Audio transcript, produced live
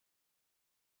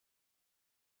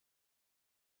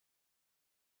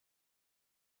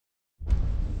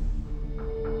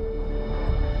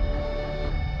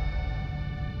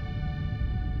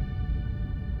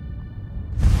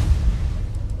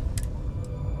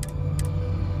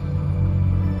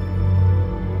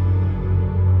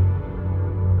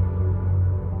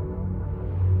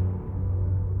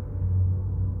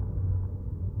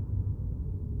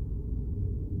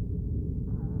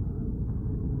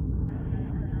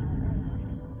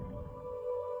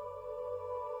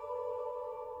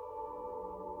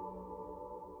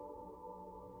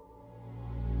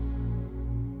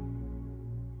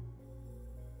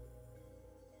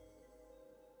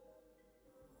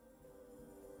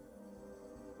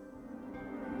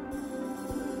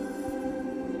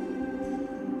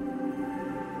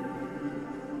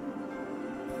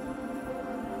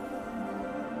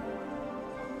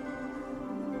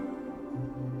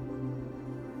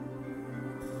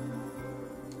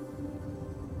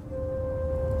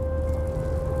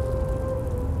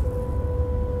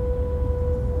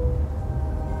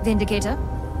Vindicator?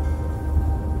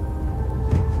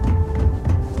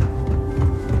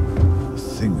 The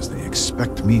things they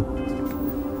expect me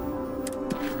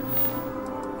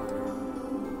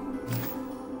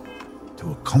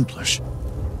to accomplish.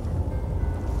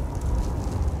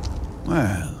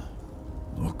 Well,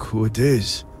 look who it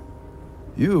is.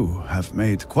 You have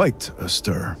made quite a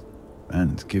stir,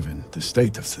 and given the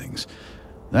state of things,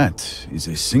 that is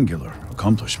a singular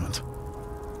accomplishment.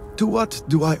 To what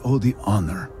do I owe the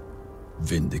honor,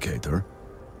 Vindicator?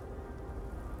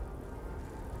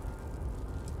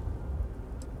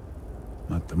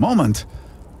 At the moment,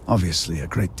 obviously a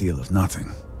great deal of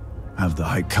nothing. Have the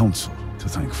High Council to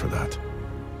thank for that.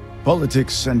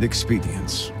 Politics and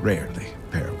expedience rarely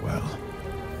pair well.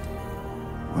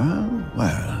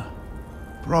 Well.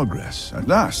 Progress, at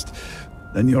last.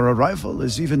 Then your arrival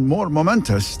is even more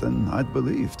momentous than I'd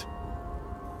believed.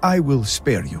 I will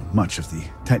spare you much of the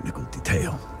technical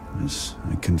detail, as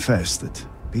I confess that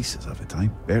pieces of it I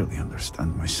barely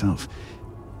understand myself.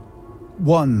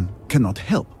 One cannot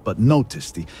help but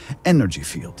notice the energy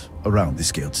field around the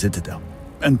scaled citadel.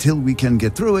 Until we can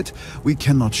get through it, we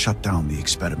cannot shut down the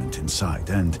experiment inside,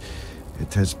 and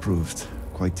it has proved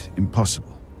quite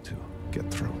impossible to get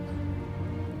through.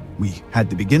 We had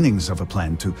the beginnings of a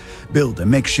plan to build a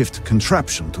makeshift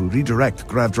contraption to redirect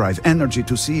grav drive energy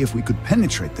to see if we could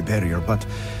penetrate the barrier, but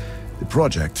the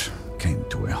project came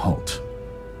to a halt.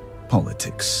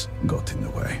 Politics got in the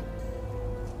way.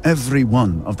 Every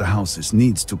one of the houses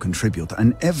needs to contribute,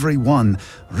 and every one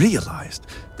realized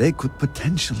they could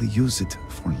potentially use it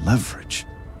for leverage.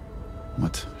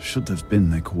 What should have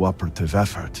been a cooperative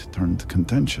effort turned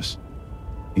contentious.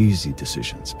 Easy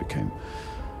decisions became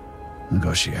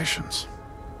negotiations.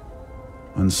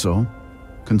 And so,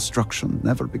 construction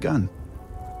never began.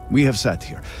 We have sat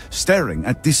here, staring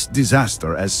at this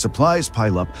disaster as supplies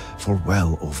pile up for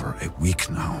well over a week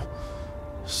now.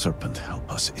 Serpent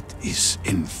help us, it is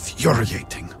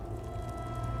infuriating.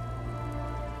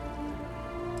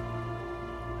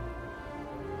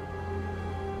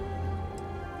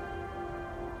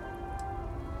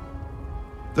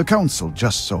 The Council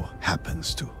just so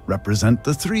happens to represent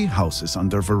the three houses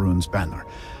under Varun's banner,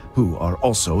 who are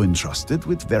also entrusted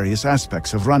with various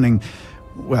aspects of running,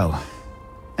 well,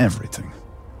 everything.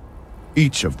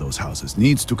 Each of those houses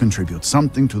needs to contribute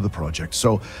something to the project,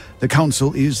 so the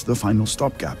Council is the final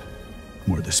stopgap.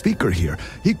 Were the Speaker here,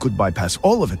 he could bypass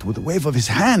all of it with a wave of his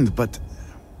hand, but,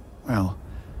 well,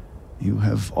 you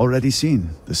have already seen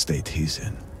the state he's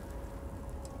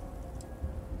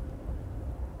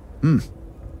in.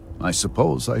 I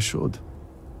suppose I should.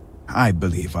 I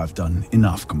believe I've done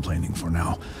enough complaining for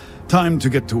now. Time to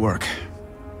get to work.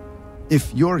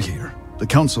 If you're here, the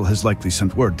Council has likely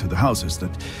sent word to the houses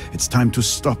that it's time to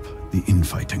stop the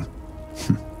infighting.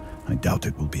 I doubt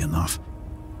it will be enough.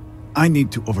 I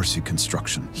need to oversee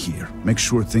construction here, make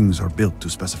sure things are built to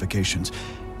specifications.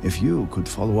 If you could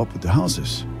follow up with the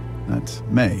houses, that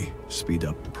may speed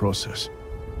up the process.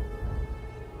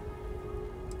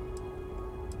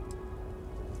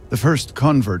 The first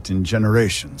convert in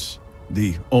generations.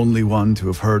 The only one to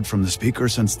have heard from the Speaker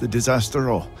since the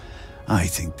disaster. Oh, I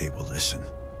think they will listen.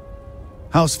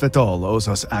 House Vetol owes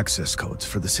us access codes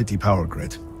for the city power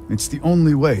grid. It's the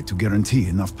only way to guarantee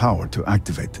enough power to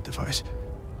activate the device.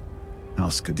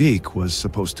 House Kadik was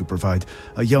supposed to provide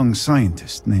a young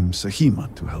scientist named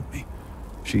Sahima to help me.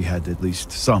 She had at least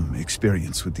some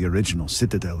experience with the original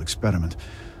Citadel experiment.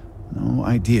 No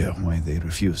idea why they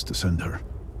refused to send her.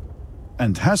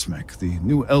 And Hasmek, the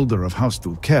new elder of House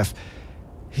Dulkef,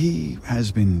 he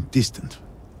has been distant,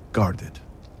 guarded.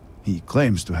 He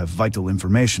claims to have vital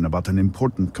information about an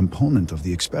important component of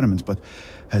the experiment, but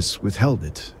has withheld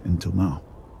it until now.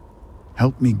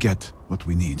 Help me get what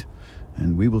we need,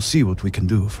 and we will see what we can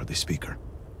do for the Speaker,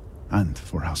 and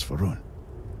for House Varun.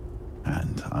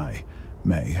 And I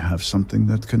may have something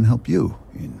that can help you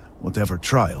in whatever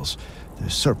trials the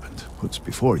Serpent puts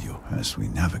before you as we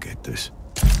navigate this.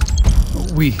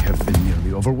 We have been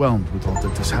nearly overwhelmed with all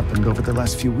that has happened over the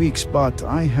last few weeks, but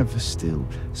I have still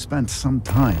spent some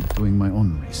time doing my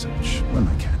own research when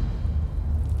I can.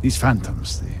 These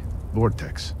phantoms, the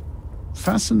vortex.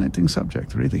 Fascinating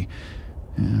subject, really.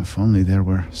 If only there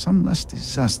were some less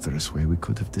disastrous way we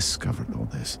could have discovered all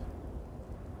this.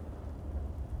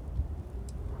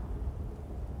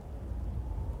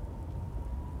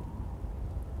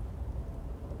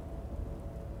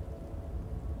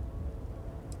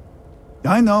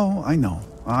 I know.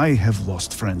 I have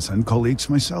lost friends and colleagues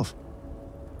myself.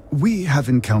 We have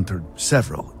encountered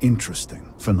several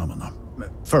interesting phenomena,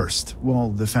 First, while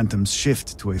the phantoms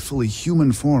shift to a fully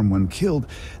human form when killed,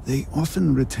 they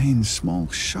often retain small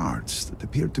shards that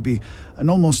appear to be an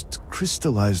almost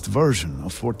crystallized version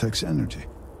of vortex energy.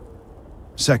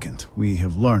 Second, we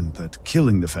have learned that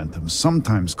killing the phantoms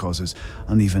sometimes causes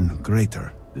an even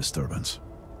greater disturbance.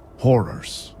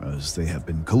 Horrors, as they have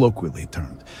been colloquially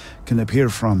termed, can appear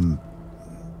from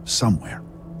somewhere.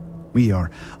 We are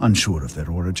unsure of their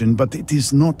origin, but it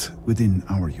is not within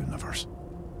our universe.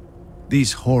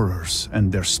 These horrors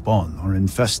and their spawn are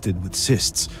infested with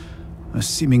cysts, a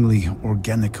seemingly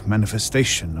organic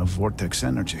manifestation of vortex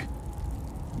energy.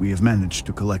 We have managed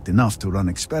to collect enough to run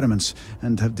experiments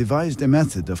and have devised a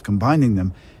method of combining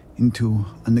them into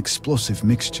an explosive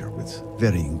mixture with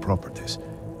varying properties.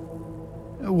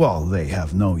 While they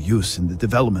have no use in the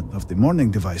development of the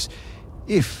morning device,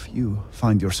 if you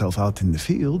find yourself out in the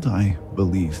field, I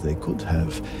believe they could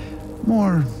have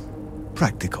more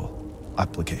practical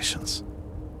applications.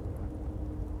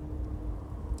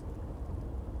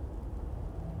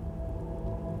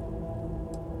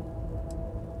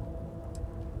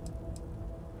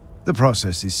 The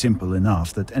process is simple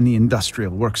enough that any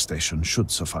industrial workstation should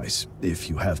suffice, if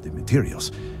you have the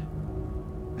materials.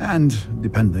 And,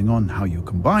 depending on how you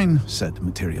combine said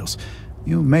materials,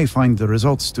 you may find the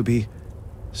results to be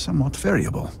somewhat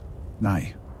variable.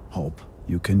 I hope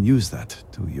you can use that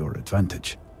to your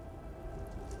advantage.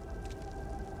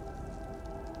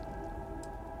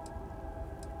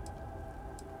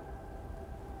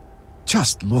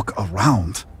 Just look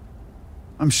around.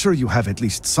 I'm sure you have at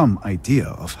least some idea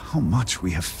of how much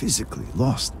we have physically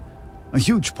lost. A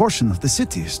huge portion of the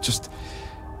city is just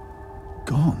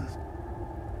gone.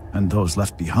 And those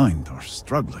left behind are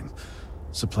struggling.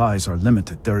 Supplies are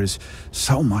limited. There is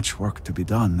so much work to be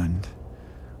done, and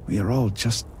we are all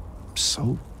just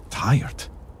so tired.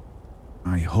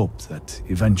 I hope that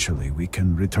eventually we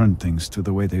can return things to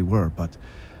the way they were, but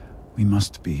we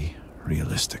must be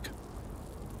realistic.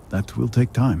 That will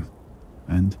take time,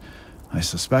 and I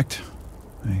suspect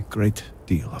a great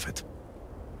deal of it.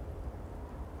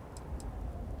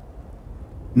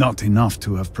 Not enough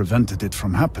to have prevented it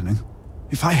from happening.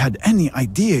 If I had any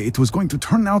idea it was going to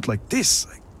turn out like this...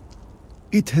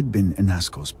 It had been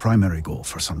Enasko's primary goal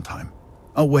for some time.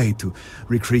 A way to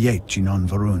recreate Jinan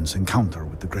Varun's encounter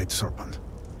with the Great Serpent.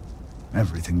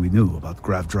 Everything we knew about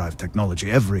grav drive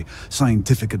technology, every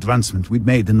scientific advancement we'd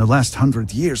made in the last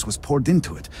 100 years was poured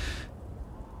into it.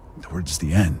 Towards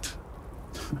the end,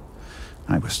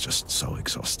 I was just so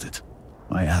exhausted.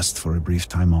 I asked for a brief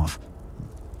time off.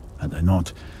 Had I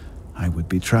not, I would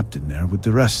be trapped in there with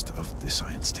the rest of the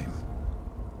science team.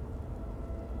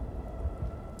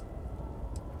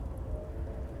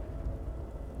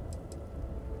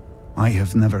 I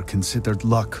have never considered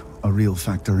luck a real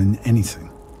factor in anything.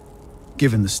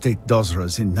 Given the state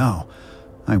Dozra's in now,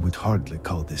 I would hardly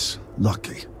call this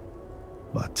lucky.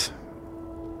 But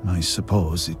I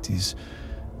suppose it is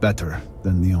better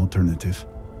than the alternative.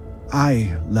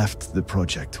 I left the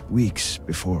project weeks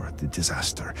before the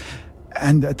disaster,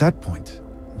 and at that point,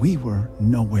 we were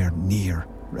nowhere near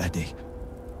ready.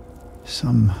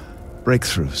 Some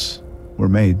breakthroughs were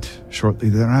made shortly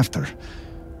thereafter,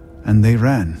 and they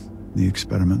ran the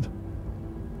experiment.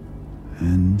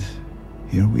 And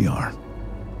here we are.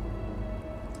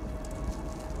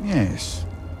 Yes,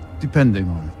 depending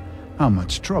on how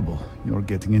much trouble you're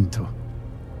getting into.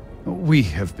 We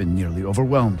have been nearly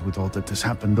overwhelmed with all that has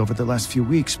happened over the last few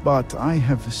weeks, but I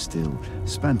have still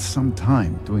spent some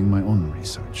time doing my own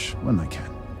research when I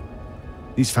can.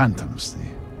 These phantoms, the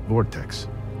vortex.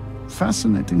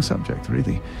 Fascinating subject,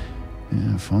 really.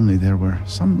 If only there were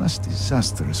some less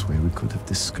disastrous way we could have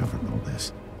discovered all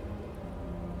this.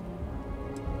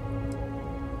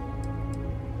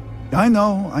 I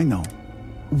know.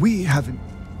 We haven't...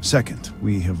 Second,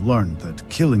 we have learned that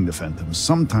killing the phantoms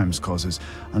sometimes causes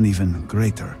an even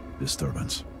greater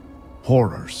disturbance.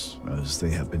 Horrors, as they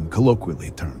have been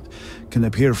colloquially termed, can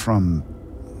appear from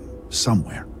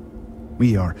somewhere.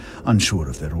 We are unsure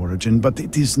of their origin, but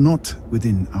it is not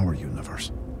within our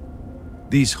universe.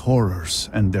 These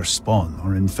horrors and their spawn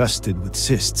are infested with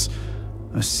cysts,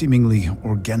 a seemingly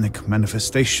organic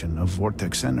manifestation of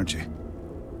vortex energy.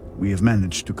 We have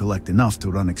managed to collect enough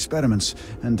to run experiments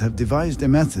and have devised a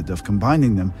method of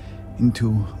combining them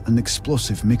into an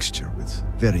explosive mixture with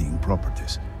varying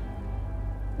properties.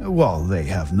 While they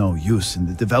have no use in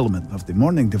the development of the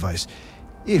morning device,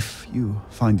 if you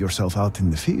find yourself out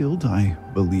in the field, I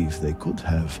believe they could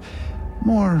have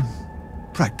more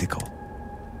practical.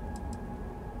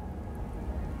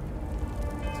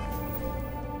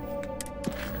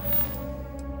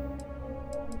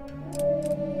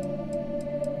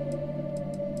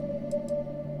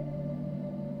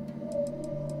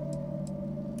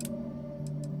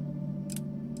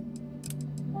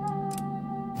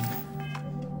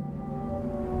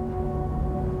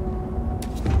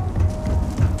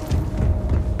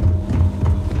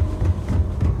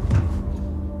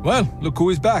 Well, look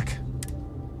who is back.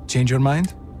 Change your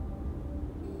mind?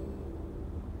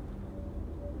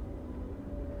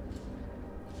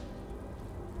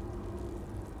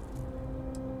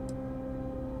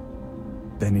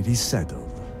 Then it is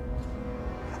settled.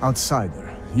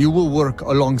 Outsider, you will work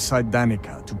alongside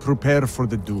Danica to prepare for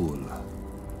the duel.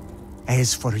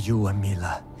 As for you,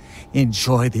 Amila,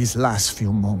 enjoy these last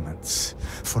few moments,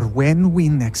 for when we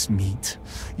next meet,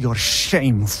 your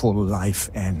shameful life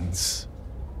ends.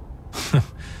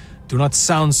 Do not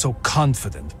sound so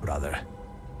confident, brother.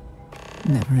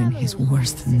 Never in his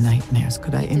worst nightmares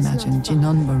could I imagine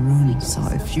Jinan Barun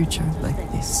saw a future like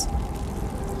this.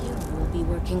 You will be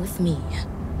working with me.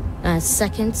 As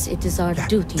seconds, it is our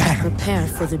duty to prepare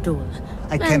for the duel.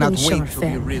 I cannot ensure wait to be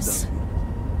rid of fairness. you.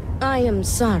 I am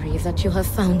sorry that you have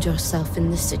found yourself in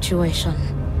this situation.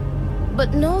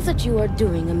 But know that you are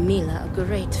doing Amila a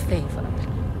great favor.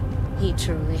 He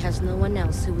truly has no one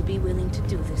else who would be willing to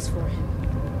do this for him.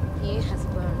 He has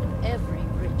burned every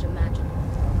bridge imaginable.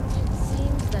 It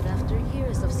seems that after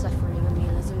years of suffering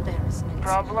Amila's embarrassment,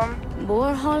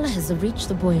 Borhall has reached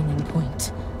the boiling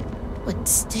point. But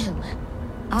still,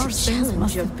 Our to sins challenge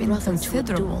must your have been brother to a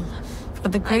considerable duel, for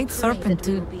the I Great pray Serpent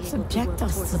that we will to be able subject work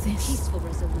us to towards a this. peaceful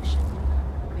resolution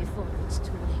before it's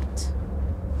too late.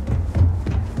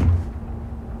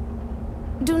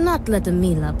 Do not let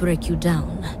Amila break you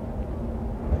down.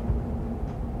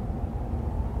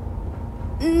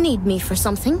 Need me for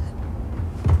something?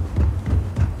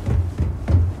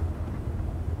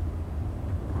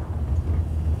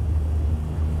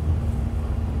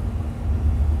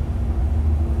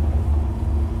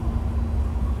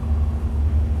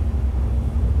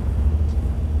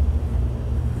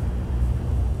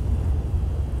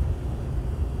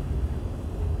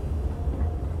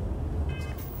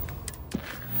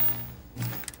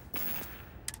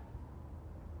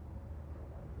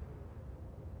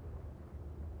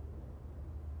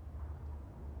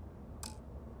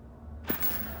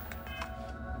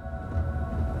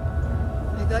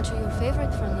 I got you your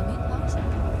favorite from the meat box.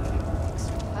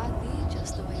 Extra fatty,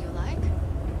 just the way you like.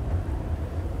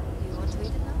 You want to eat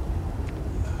it now?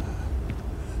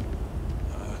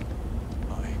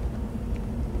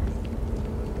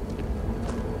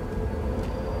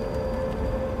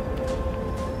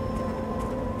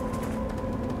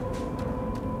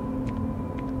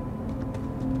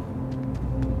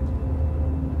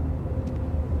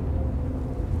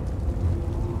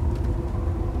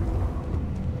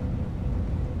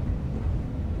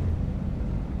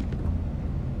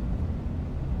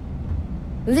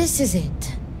 This is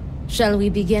it. Shall we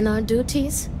begin our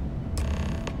duties?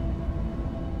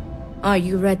 Are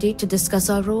you ready to discuss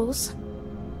our roles?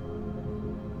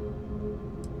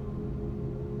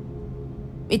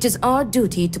 It is our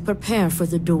duty to prepare for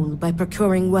the duel by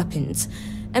procuring weapons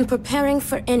and preparing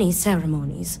for any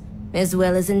ceremonies, as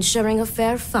well as ensuring a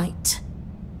fair fight.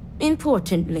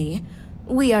 Importantly,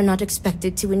 we are not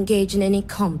expected to engage in any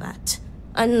combat,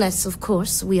 unless, of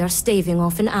course, we are staving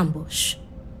off an ambush.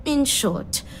 In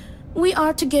short, we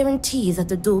are to guarantee that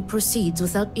the duel proceeds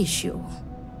without issue.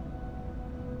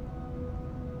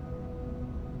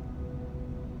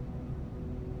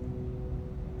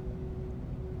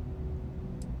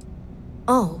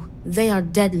 Oh, they are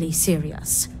deadly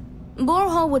serious.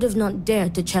 Borhall would have not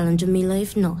dared to challenge Amila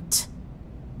if not.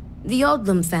 The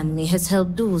Odlum family has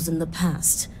held duels in the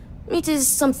past. It is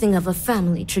something of a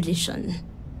family tradition.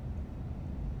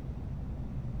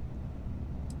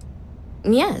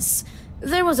 Yes,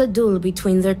 there was a duel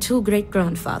between their two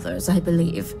great-grandfathers, I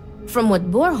believe. From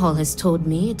what Borhall has told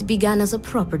me, it began as a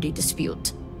property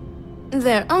dispute.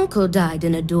 Their uncle died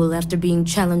in a duel after being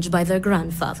challenged by their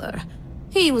grandfather.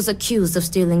 He was accused of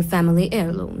stealing family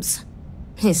heirlooms.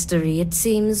 History, it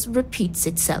seems, repeats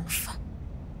itself.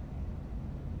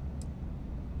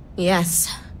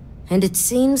 Yes, and it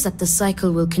seems that the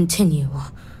cycle will continue.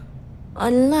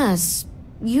 Unless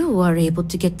you are able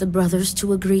to get the brothers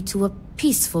to agree to a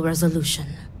peaceful resolution.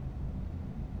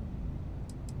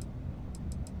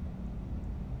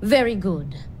 Very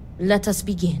good. Let us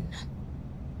begin.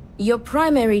 Your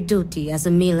primary duty as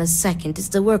Amila's second is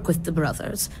to work with the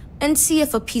brothers and see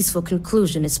if a peaceful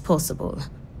conclusion is possible.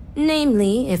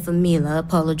 Namely, if Amila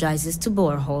apologizes to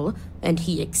Borhall and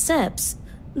he accepts,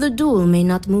 the duel may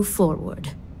not move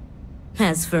forward.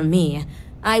 As for me,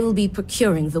 I will be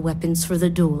procuring the weapons for the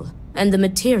duel and the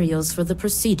materials for the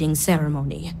preceding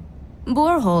ceremony.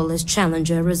 Borhall as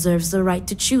challenger reserves the right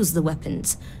to choose the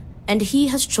weapons, and he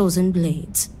has chosen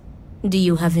blades. Do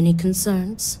you have any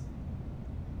concerns?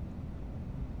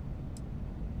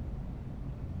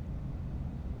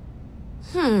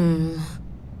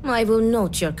 I will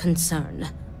note your concern.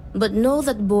 But know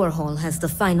that Borehall has the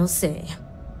final say.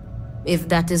 If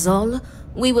that is all,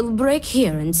 we will break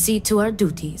here and see to our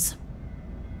duties.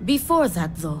 Before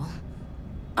that, though,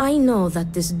 I know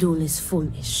that this duel is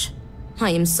foolish.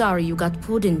 I am sorry you got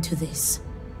pulled into this.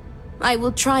 I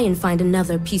will try and find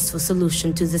another peaceful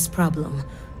solution to this problem,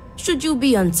 should you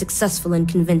be unsuccessful in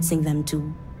convincing them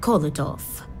to call it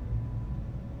off.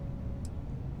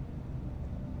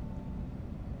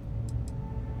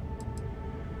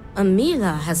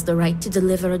 Amila has the right to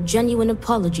deliver a genuine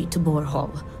apology to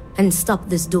Borehall and stop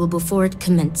this duel before it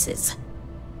commences.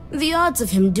 The odds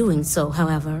of him doing so,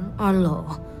 however, are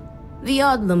low. The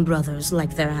Odlum brothers,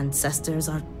 like their ancestors,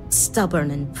 are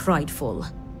stubborn and prideful.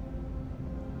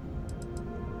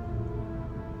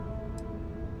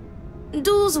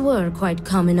 Duels were quite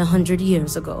common 100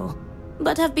 years ago,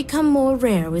 but have become more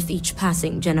rare with each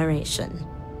passing generation.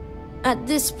 At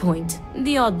this point,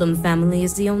 the Odlum family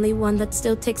is the only one that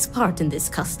still takes part in this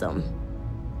custom.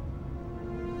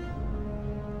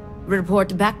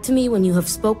 Report back to me when you have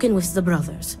spoken with the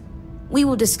brothers. We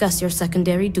will discuss your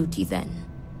secondary duty then.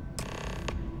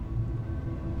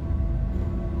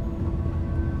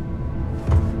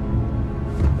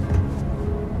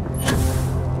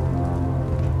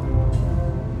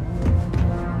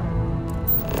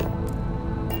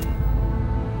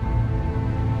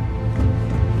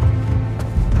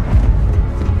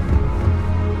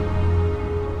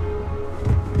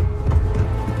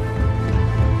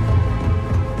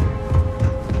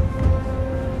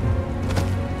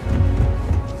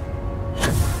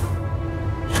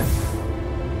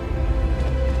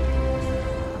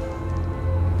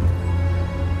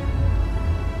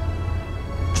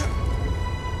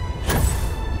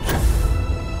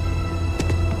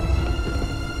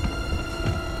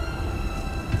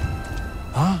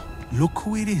 Look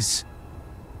who it is.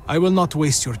 I will not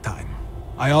waste your time.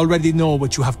 I already know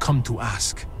what you have come to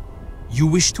ask. You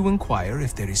wish to inquire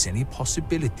if there is any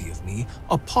possibility of me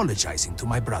apologizing to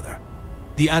my brother.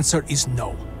 The answer is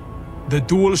no. The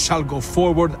duel shall go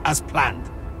forward as planned.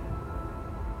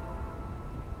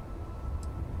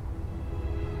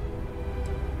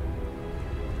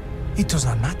 It does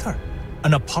not matter.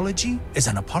 An apology is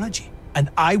an apology, and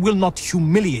I will not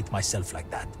humiliate myself like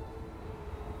that.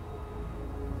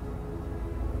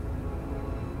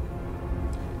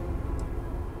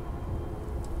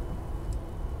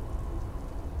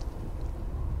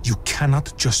 You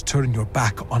cannot just turn your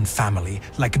back on family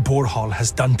like Borehall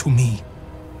has done to me.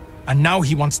 And now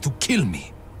he wants to kill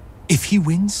me. If he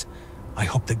wins, I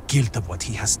hope the guilt of what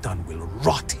he has done will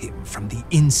rot him from the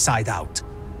inside out.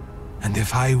 And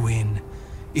if I win,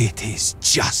 it is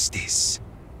justice.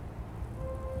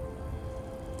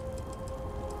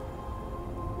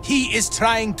 He is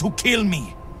trying to kill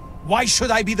me. Why should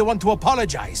I be the one to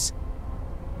apologize?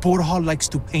 Borehall likes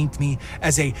to paint me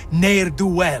as a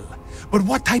ne'er-do-well. But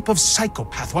what type of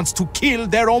psychopath wants to kill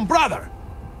their own brother?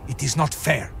 It is not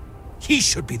fair. He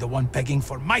should be the one begging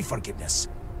for my forgiveness.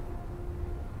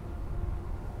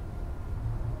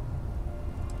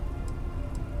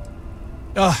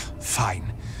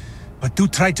 Fine. But do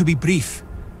try to be brief.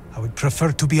 I would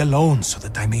prefer to be alone so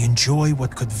that I may enjoy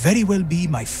what could very well be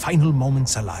my final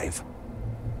moments alive.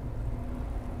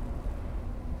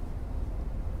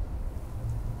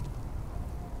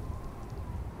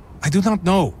 I do not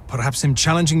know. Perhaps him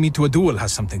challenging me to a duel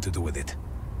has something to do with it.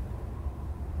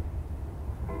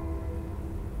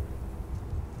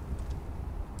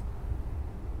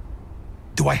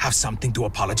 Do I have something to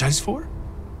apologize for?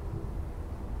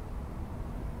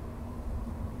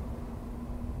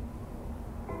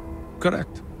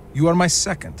 Correct. You are my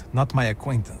second, not my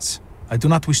acquaintance. I do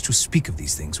not wish to speak of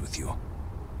these things with you.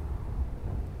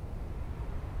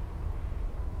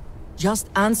 Just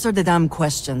answer the damn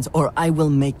questions, or I will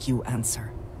make you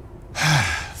answer.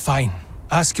 Fine.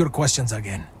 Ask your questions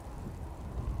again.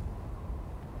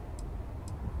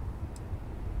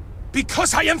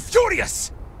 Because I am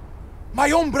furious!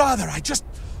 My own brother,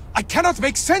 I cannot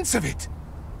make sense of it!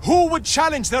 Who would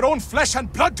challenge their own flesh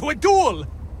and blood to a duel?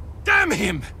 Damn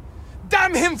him!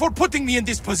 Damn him for putting me in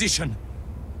this position!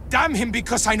 Damn him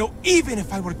because I know even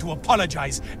if I were to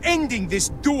apologize, ending this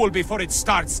duel before it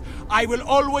starts, I will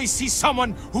always see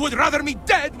someone who would rather me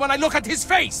dead when I look at his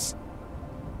face!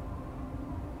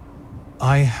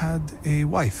 I had a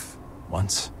wife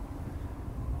once.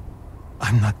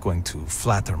 I'm not going to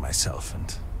flatter myself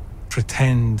and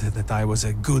pretend that I was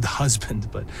a good husband,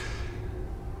 but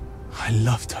I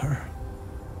loved her.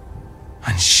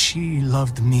 And she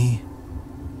loved me,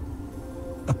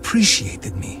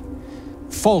 appreciated me.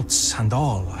 Faults and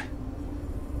all.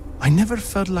 I never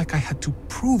felt like I had to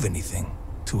prove anything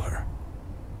to her.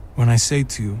 When I say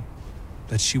to you,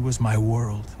 that she was my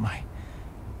world, my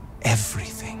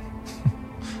everything.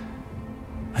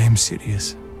 I am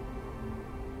serious.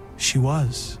 She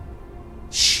was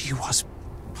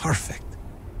perfect.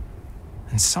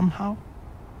 And somehow,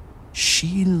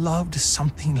 she loved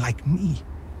something like me.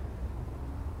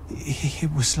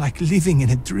 It was like living in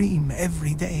a dream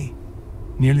every day.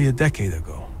 Nearly a decade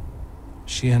ago,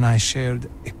 she and I shared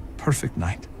a perfect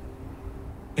night.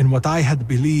 In what I had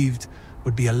believed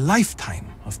would be a lifetime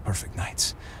of perfect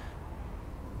nights.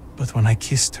 But when I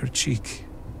kissed her cheek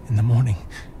in the morning,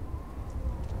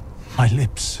 my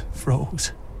lips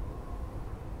froze.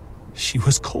 She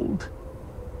was cold.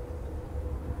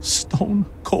 Stone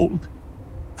cold.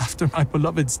 After my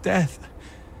beloved's death,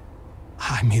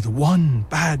 I made one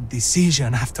bad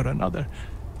decision after another.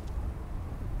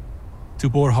 To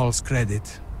Borhal's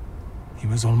credit, he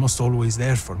was almost always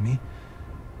there for me.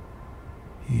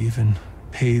 He even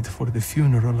paid for the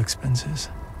funeral expenses.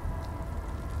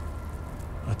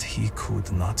 But he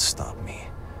could not stop me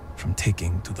from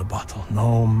taking to the bottle,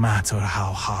 no matter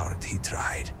how hard he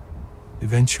tried.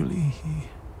 Eventually, he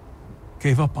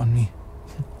gave up on me.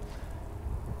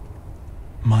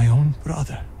 My own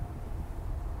brother.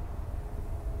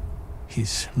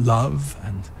 His love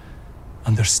and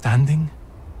understanding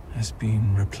has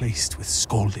been replaced with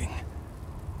scolding.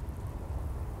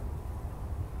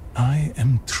 I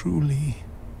am truly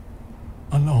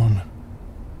alone.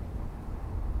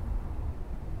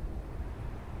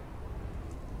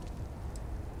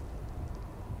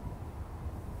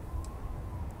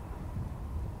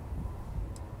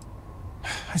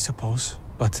 I suppose,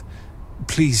 but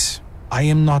please, I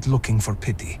am not looking for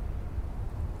pity.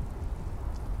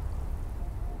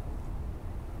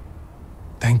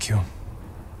 Thank you,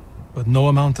 but no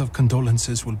amount of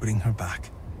condolences will bring her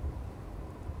back.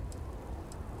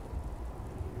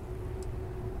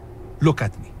 Look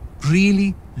at me.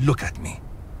 Really look at me.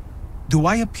 Do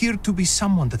I appear to be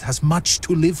someone that has much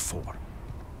to live for?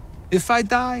 If I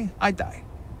die, I die.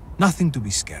 Nothing to be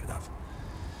scared of.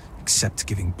 Except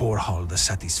giving Borhal the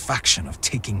satisfaction of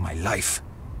taking my life.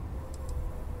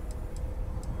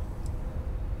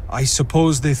 I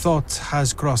suppose the thought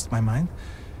has crossed my mind.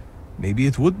 Maybe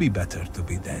it would be better to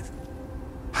be dead.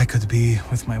 I could be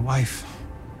with my wife.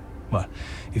 Well,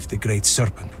 if the Great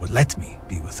Serpent would let me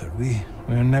be with her. We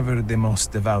were never the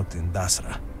most devout in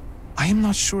Dasra. I am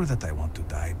not sure that I want to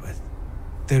die, but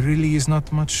there really is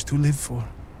not much to live for,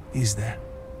 is there?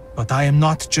 But I am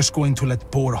not just going to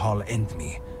let Borhal end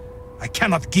me. I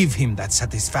cannot give him that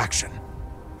satisfaction.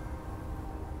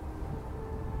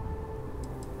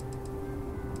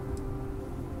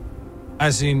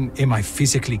 As in, am I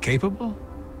physically capable?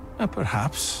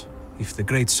 Perhaps, if the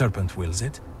Great Serpent wills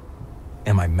it.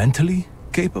 Am I mentally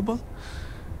capable?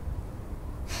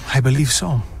 I believe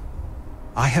so.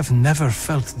 I have never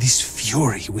felt this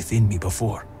fury within me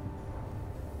before.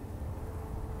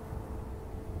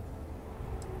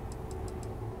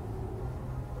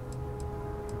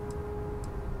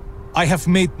 I have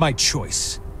made my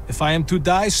choice. If I am to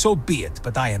die, so be it,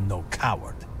 but I am no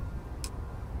coward.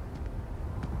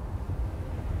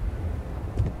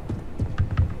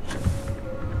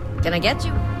 Can I get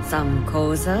you some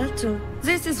cosa too?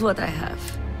 This is what I have.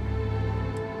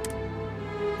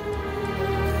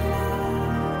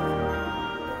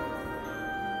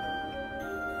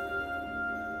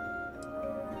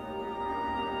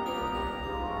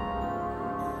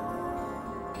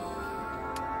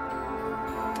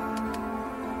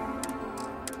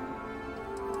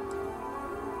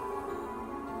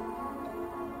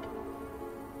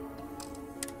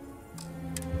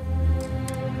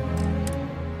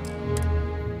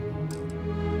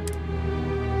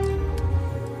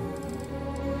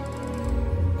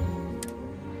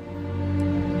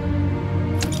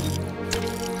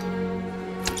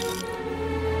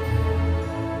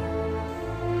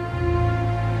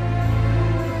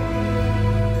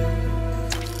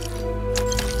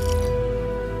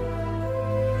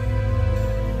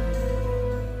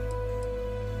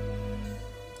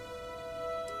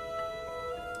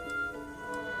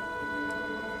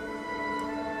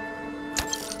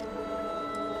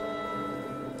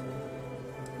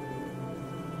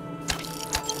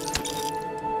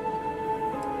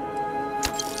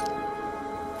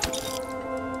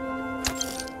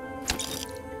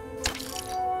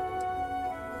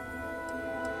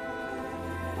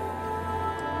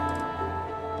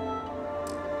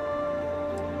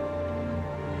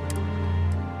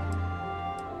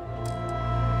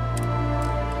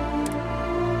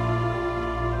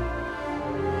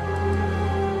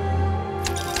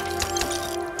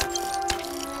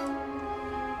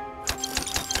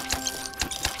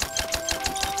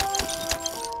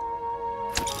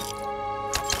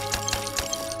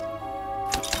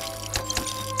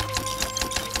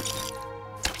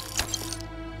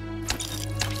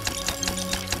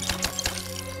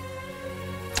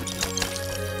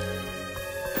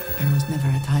 never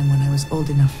a time when I was old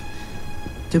enough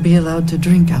to be allowed to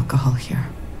drink alcohol here.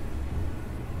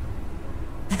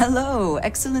 Hello,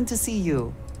 excellent to see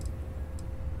you.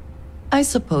 I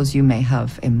suppose you may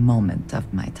have a moment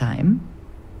of my time.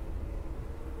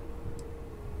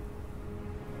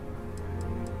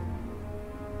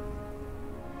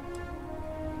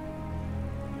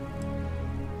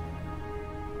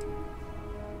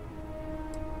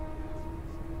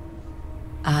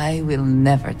 I will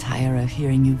never tire of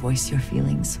hearing you voice your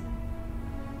feelings.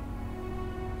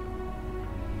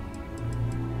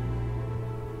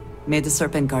 May the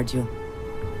serpent guard you.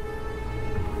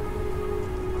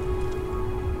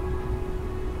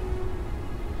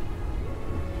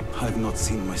 I've not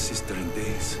seen my sister in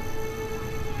days.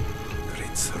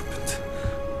 Great serpent.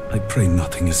 I pray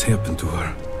nothing has happened to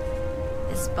her.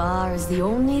 This bar is the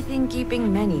only thing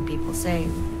keeping many people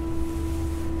sane.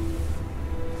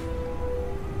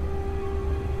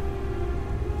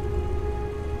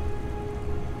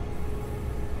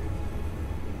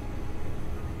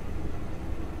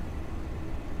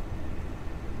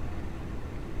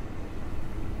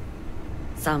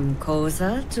 Some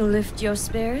cosa to lift your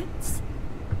spirits?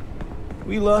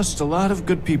 We lost a lot of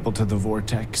good people to the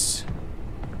vortex.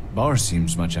 Bar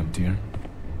seems much emptier.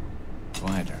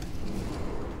 Quieter.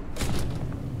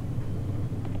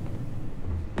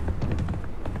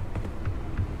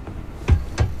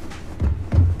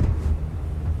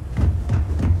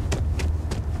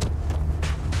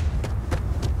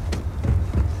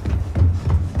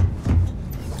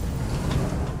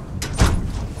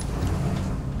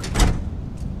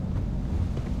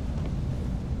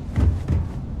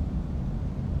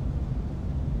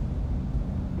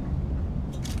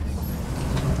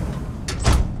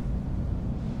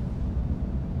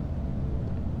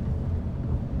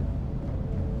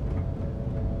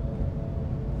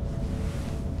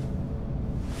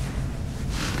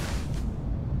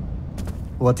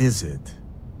 What is it?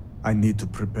 I need to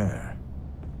prepare.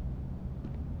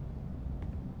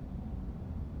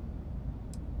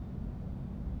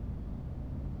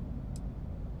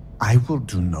 I will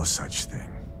do no such thing,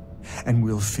 and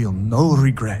will feel no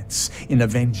regrets in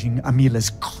avenging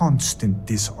Amila's constant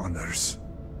dishonors.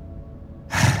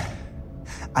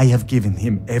 I have given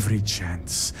him every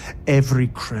chance, every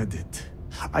credit.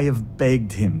 I have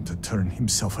begged him to turn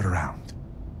himself around.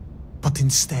 But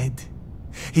instead,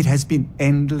 it has been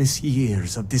endless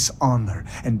years of dishonor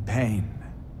and pain.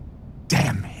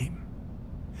 Damn him.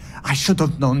 I should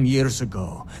have known years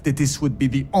ago that this would be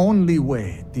the only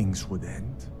way things would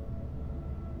end.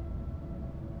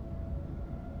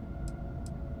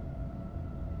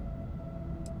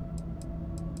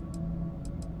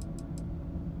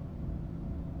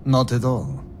 Not at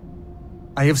all.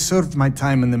 I have served my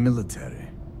time in the military.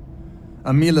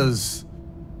 Amila's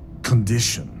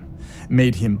condition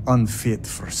made him unfit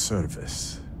for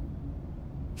service.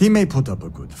 He may put up a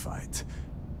good fight,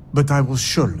 but I will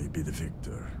surely be the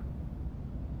victor.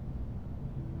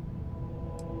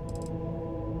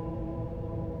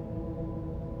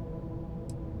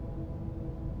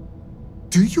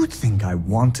 Do you think I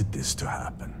wanted this to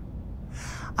happen?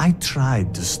 I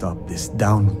tried to stop this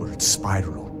downward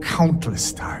spiral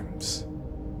countless times.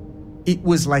 It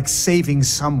was like saving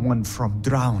someone from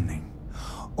drowning,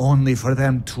 only for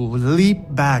them to leap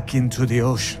back into the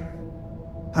ocean.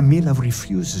 Amila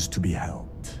refuses to be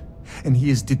helped, and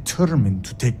he is determined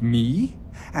to take me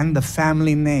and the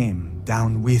family name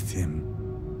down with him.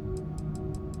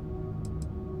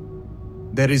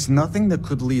 There is nothing that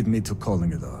could lead me to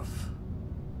calling it off.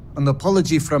 An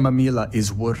apology from Amila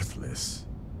is worthless.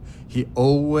 He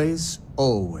always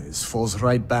falls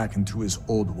right back into his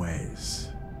old ways.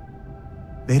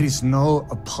 There is no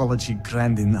apology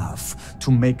grand enough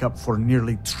to make up for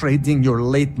nearly trading your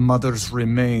late mother's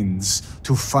remains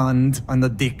to fund an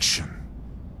addiction.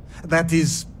 That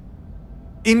is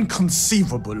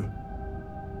inconceivable.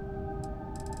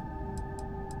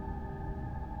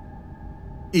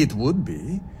 It would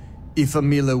be if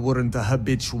Amila weren't a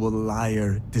habitual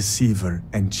liar, deceiver,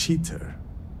 and cheater.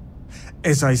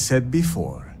 As I said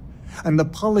before, an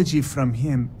apology from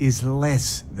him is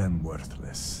less than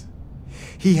worthless.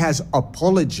 He has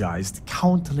apologized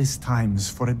countless times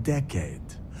for a decade,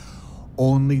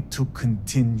 only to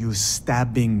continue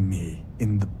stabbing me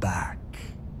in the back.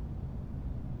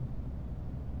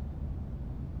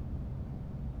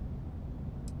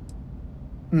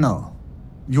 No,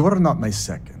 you are not my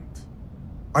second.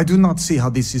 I do not see how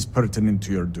this is pertinent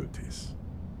to your duties.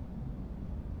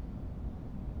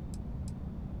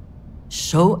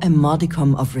 Show a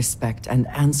modicum of respect and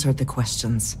answer the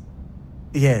questions.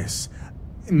 Yes,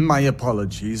 my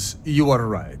apologies, you are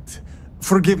right.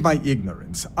 Forgive my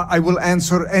ignorance. I will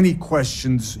answer any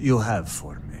questions you have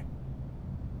for me.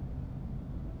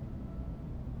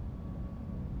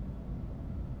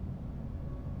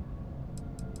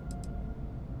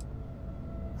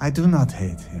 I do not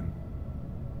hate him.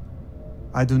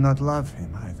 I do not love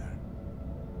him either.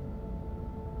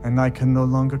 And I can no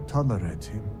longer tolerate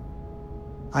him.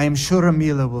 I am sure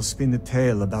Amila will spin a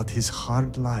tale about his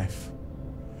hard life.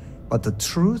 But the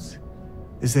truth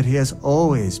is that he has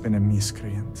always been a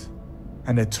miscreant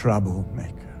and a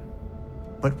troublemaker.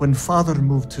 But when Father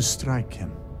moved to strike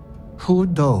him, who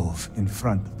dove in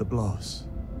front of the blows?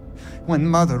 When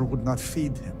Mother would not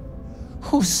feed him,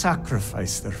 who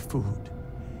sacrificed their food?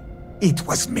 It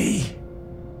was me.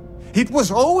 It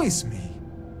was always me.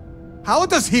 How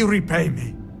does he repay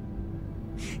me?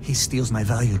 He steals my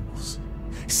valuables,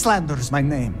 slanders my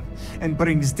name, and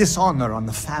brings dishonor on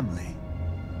the family.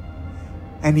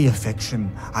 Any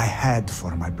affection I had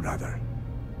for my brother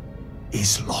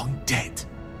is long dead.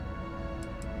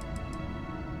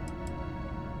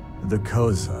 The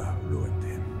Koza ruined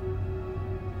him.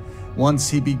 Once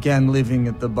he began living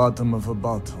at the bottom of a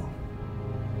bottle,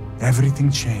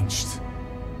 everything changed.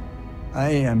 I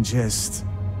am just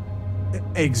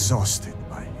exhausted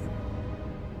by him.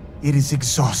 It is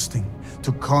exhausting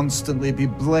to constantly be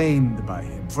blamed by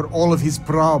him for all of his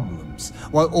problems,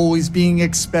 while always being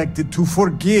expected to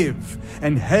forgive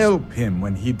and help him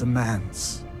when he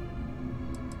demands.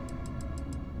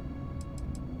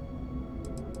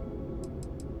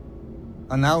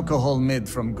 An alcohol made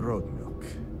from goat milk.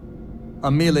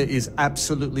 Amila is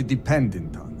absolutely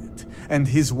dependent on it, and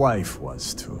his wife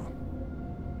was too.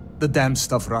 The damn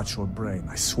stuff rots your brain,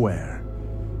 I swear.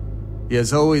 He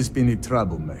has always been a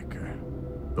troublemaker,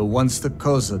 but once the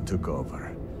Koza took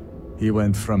over, he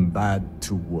went from bad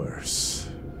to worse.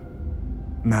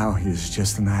 Now he is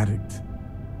just an addict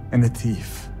and a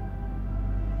thief.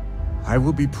 I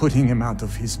will be putting him out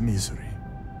of his misery.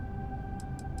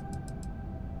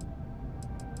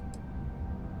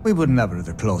 We were never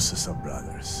the closest of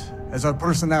brothers, as our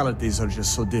personalities are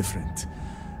just so different.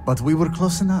 But we were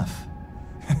close enough.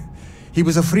 He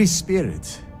was a free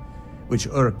spirit, which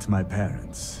irked my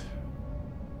parents.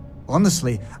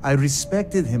 Honestly, I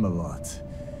respected him a lot.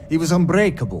 He was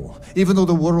unbreakable, even though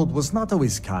the world was not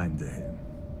always kind to him.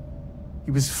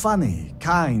 He was funny,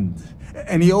 kind,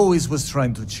 and he always was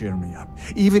trying to cheer me up,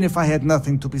 even if I had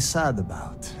nothing to be sad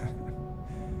about.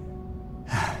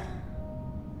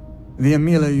 The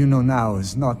Amila you know now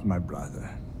is not my brother.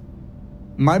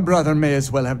 My brother may as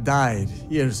well have died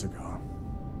years ago.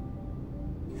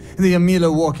 The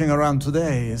Amila walking around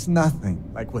today is nothing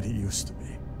like what he used to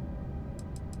be.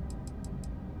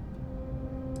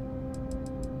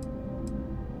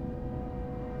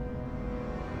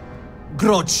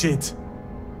 Grot shit!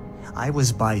 I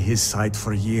was by his side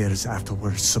for years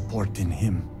afterwards, supporting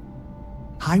him.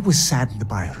 I was saddened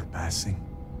by her passing,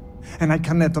 and I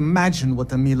cannot imagine what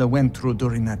Amila went through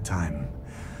during that time.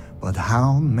 But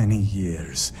how many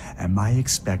years am I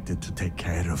expected to take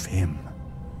care of him?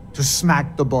 To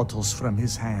smack the bottles from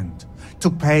his hand, to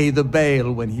pay the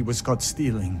bail when he was caught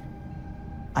stealing.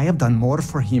 I have done more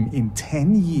for him in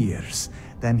 10 years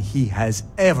than he has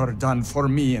ever done for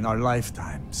me in our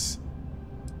lifetimes.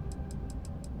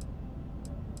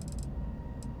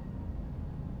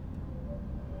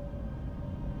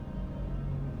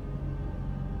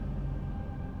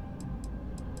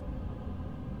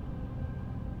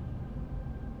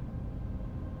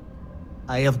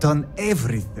 I have done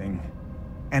everything,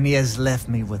 and he has left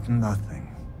me with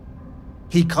nothing.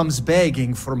 He comes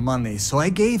begging for money, so I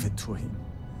gave it to him.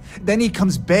 Then he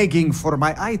comes begging for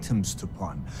my items to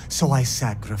pawn, so I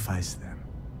sacrifice them.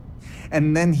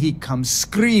 And then he comes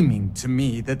screaming to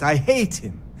me that I hate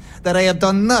him, that I have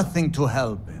done nothing to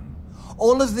help him.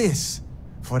 All of this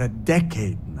for a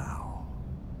decade now.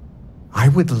 I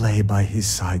would lay by his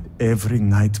side every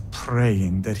night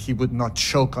praying that he would not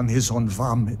choke on his own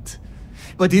vomit.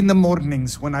 But in the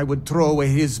mornings, when I would throw away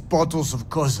his bottles of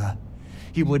Koza,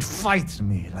 he would fight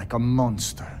me like a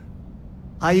monster.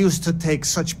 I used to take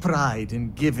such pride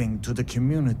in giving to the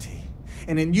community,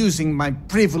 and in using my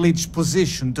privileged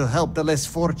position to help the less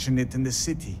fortunate in the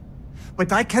city.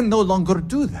 But I can no longer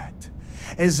do that,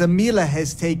 as Amila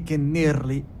has taken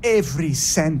nearly every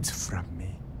cent from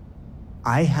me.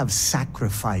 I have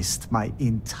sacrificed my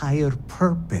entire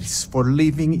purpose for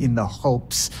living in the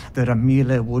hopes that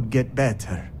Amila would get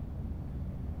better.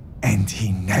 And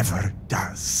he never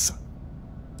does.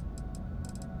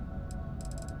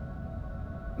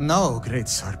 No, Great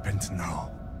Serpent,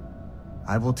 no.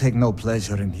 I will take no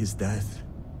pleasure in his death.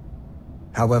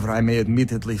 However, I may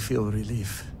admittedly feel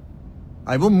relief.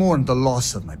 I will mourn the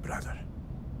loss of my brother.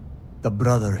 The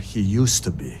brother he used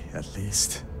to be, at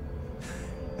least.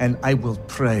 And I will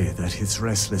pray that his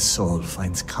restless soul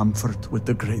finds comfort with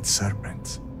the Great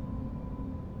Serpent.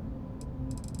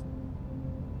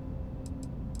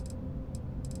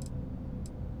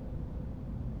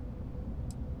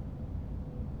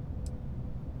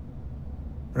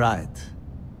 Right.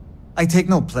 I take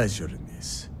no pleasure in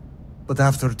this. But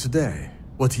after today,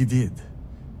 what he did,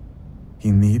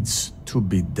 he needs to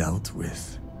be dealt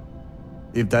with.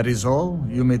 If that is all,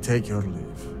 you may take your leave.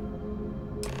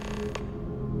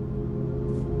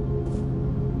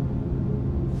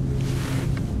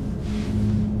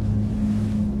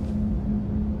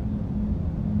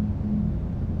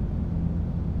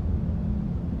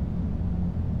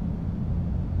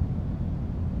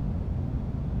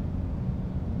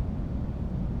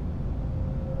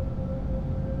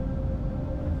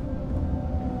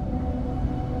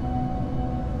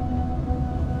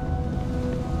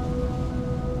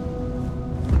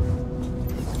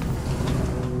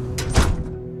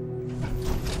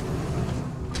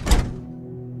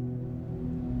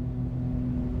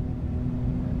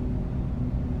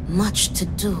 Much to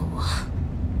do.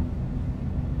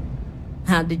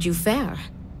 How did you fare?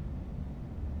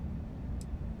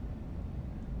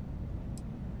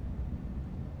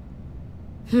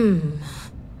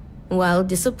 While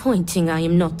disappointing, I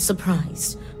am not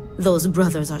surprised. Those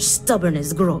brothers are stubborn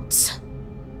as groats.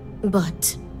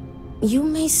 But you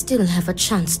may still have a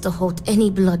chance to halt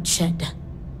any bloodshed.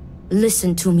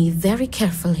 Listen to me very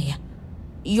carefully.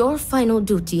 Your final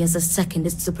duty as a second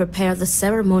is to prepare the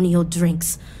ceremonial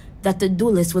drinks that the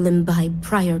duelist will imbibe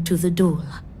prior to the duel.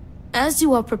 As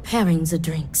you are preparing the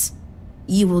drinks,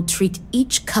 you will treat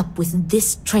each cup with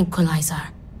this tranquilizer.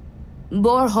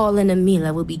 Borhall and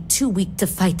Amila will be too weak to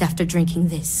fight after drinking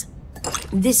this.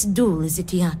 This duel is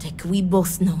idiotic, we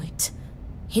both know it.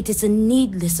 It is a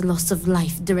needless loss of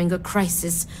life during a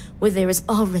crisis where there is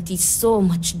already so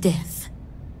much death.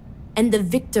 And the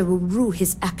victor will rue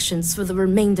his actions for the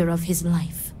remainder of his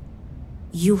life.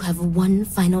 You have one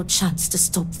final chance to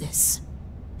stop this.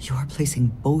 You are placing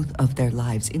both of their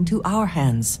lives into our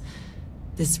hands.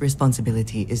 This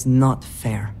responsibility is not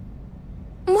fair.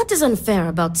 What is unfair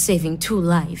about saving 2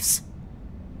 lives?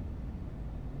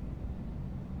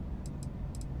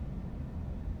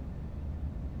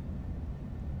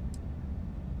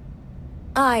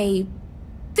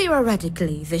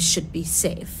 Theoretically, this should be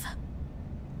safe.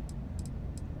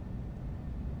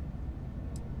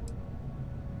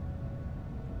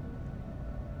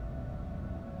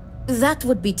 That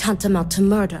would be tantamount to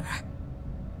murder.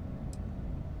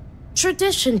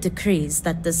 Tradition decrees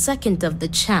that the second of the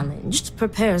challenged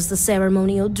prepares the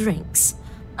ceremonial drinks.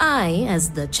 I,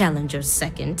 as the challenger's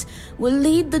second, will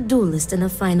lead the duelist in a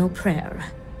final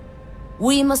prayer.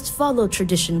 We must follow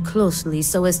tradition closely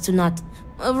so as to not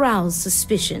arouse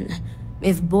suspicion.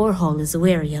 If Borhall is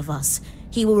wary of us,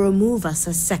 he will remove us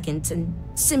as second and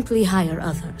simply hire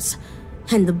others,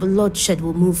 and the bloodshed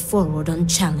will move forward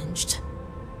unchallenged.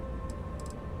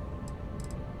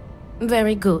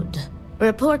 Very good.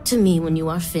 Report to me when you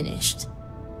are finished.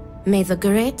 May the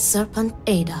Great Serpent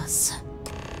aid us.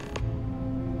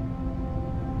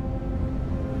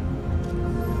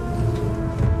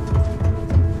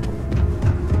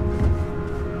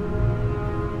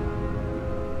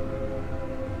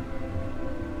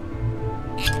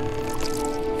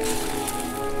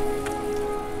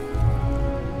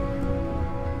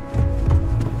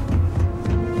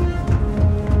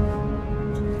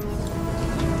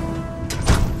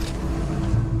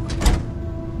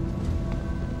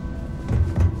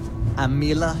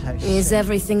 Amila has Is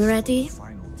everything ready?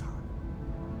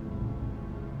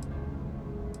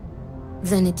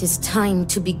 Then it is time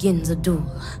to begin the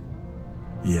duel.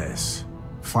 Yes,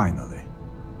 finally.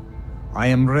 I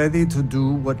am ready to do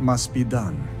what must be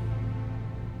done.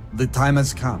 The time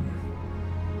has come.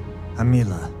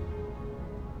 Amila,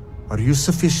 are you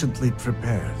sufficiently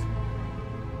prepared?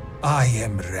 I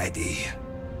am ready.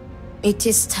 It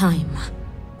is time.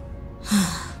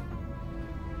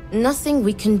 Nothing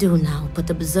we can do now but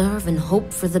observe and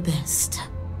hope for the best.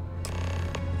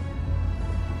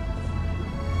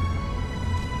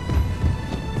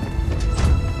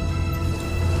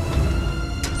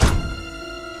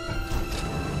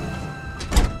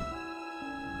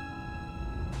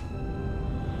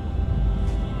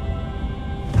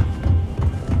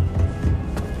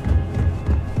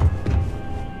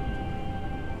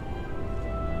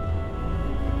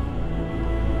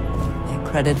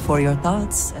 Credit for your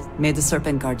thoughts. May the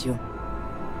serpent guard you.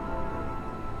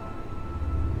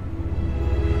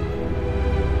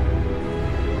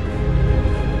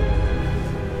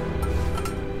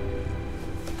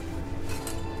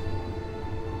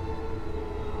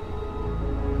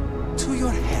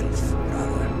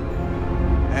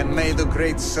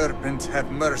 Great Serpent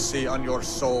have mercy on your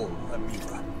soul,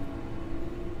 Amila.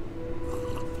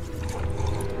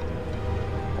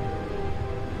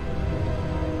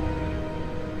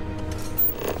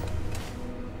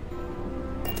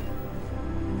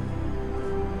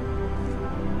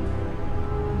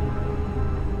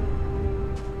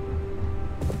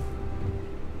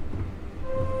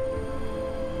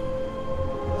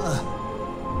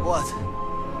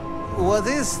 What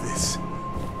is this?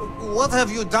 What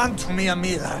have you done to me,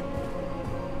 Amila?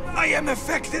 I am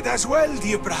affected as well,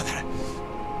 dear brother.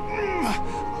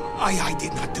 I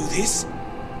did not do this.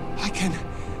 I can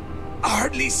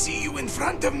hardly see you in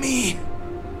front of me.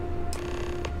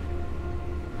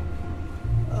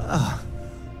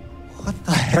 What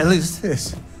the hell is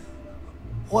this?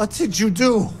 What did you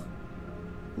do?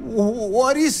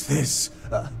 What is this?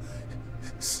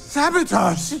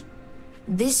 Sabotage!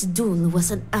 This duel was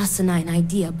an asinine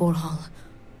idea, Borhal.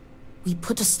 We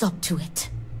put a stop to it.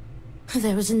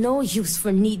 There is no use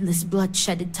for needless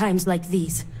bloodshed at times like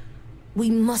these.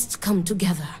 We must come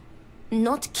together,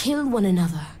 not kill one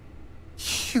another.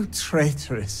 You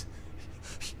traitoress.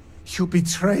 You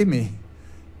betray me.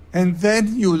 And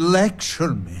then you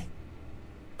lecture me.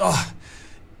 Oh,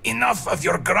 enough of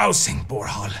your grousing,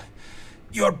 Borhal.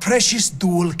 Your precious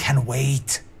duel can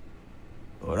wait.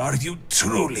 Or are you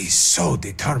truly so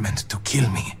determined to kill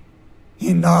me?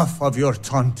 Enough of your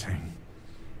taunting.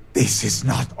 This is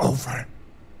not over.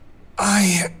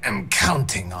 I am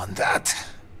counting on that.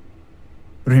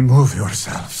 Remove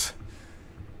yourselves.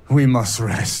 We must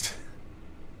rest.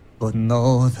 But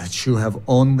know that you have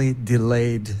only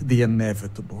delayed the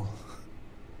inevitable.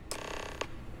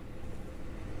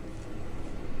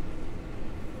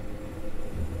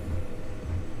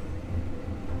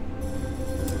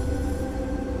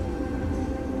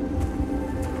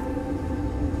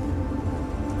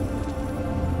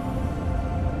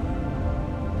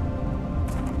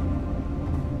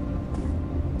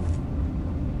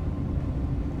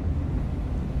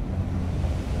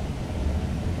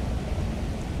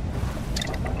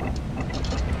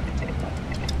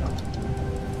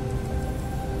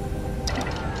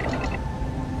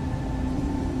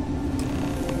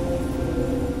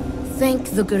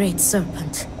 Thank the Great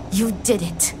Serpent. You did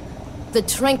it. The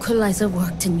tranquilizer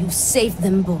worked and you saved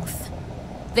them both.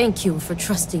 Thank you for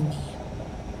trusting me.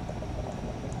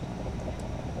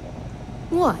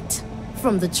 What?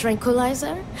 From the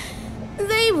tranquilizer?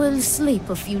 They will sleep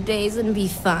a few days and be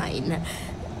fine.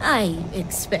 I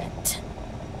expect.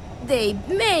 They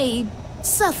may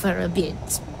suffer a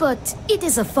bit, but it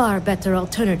is a far better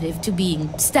alternative to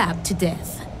being stabbed to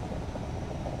death.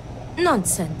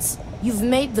 Nonsense. You've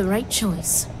made the right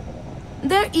choice.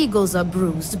 Their egos are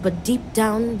bruised, but deep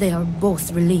down they are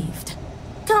both relieved.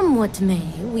 Come what may,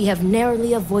 we have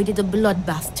narrowly avoided a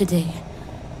bloodbath today.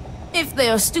 If they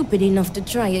are stupid enough to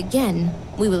try again,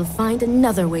 we will find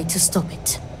another way to stop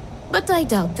it. But I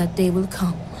doubt that day will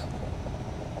come.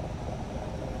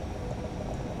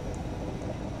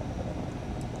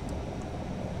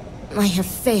 I have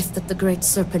faith that the Great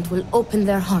Serpent will open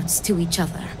their hearts to each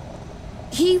other.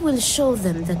 He will show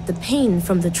them that the pain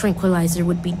from the tranquilizer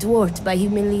would be dwarfed by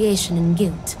humiliation and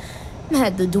guilt,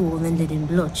 had the duel ended in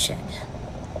bloodshed.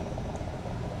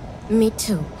 Me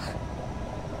too.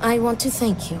 I want to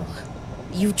thank you.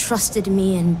 You trusted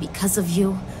me, and because of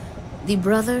you, the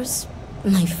brothers,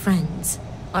 my friends,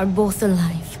 are both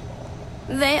alive.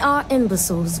 They are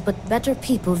imbeciles, but better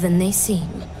people than they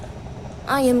seem.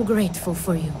 I am grateful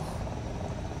for you.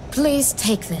 Please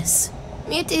take this.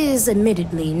 It is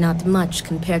admittedly not much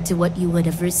compared to what you would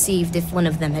have received if one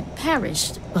of them had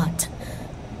perished, but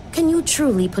can you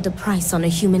truly put a price on a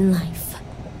human life?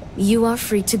 You are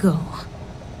free to go.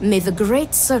 May the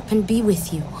Great Serpent be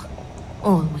with you,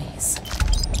 always.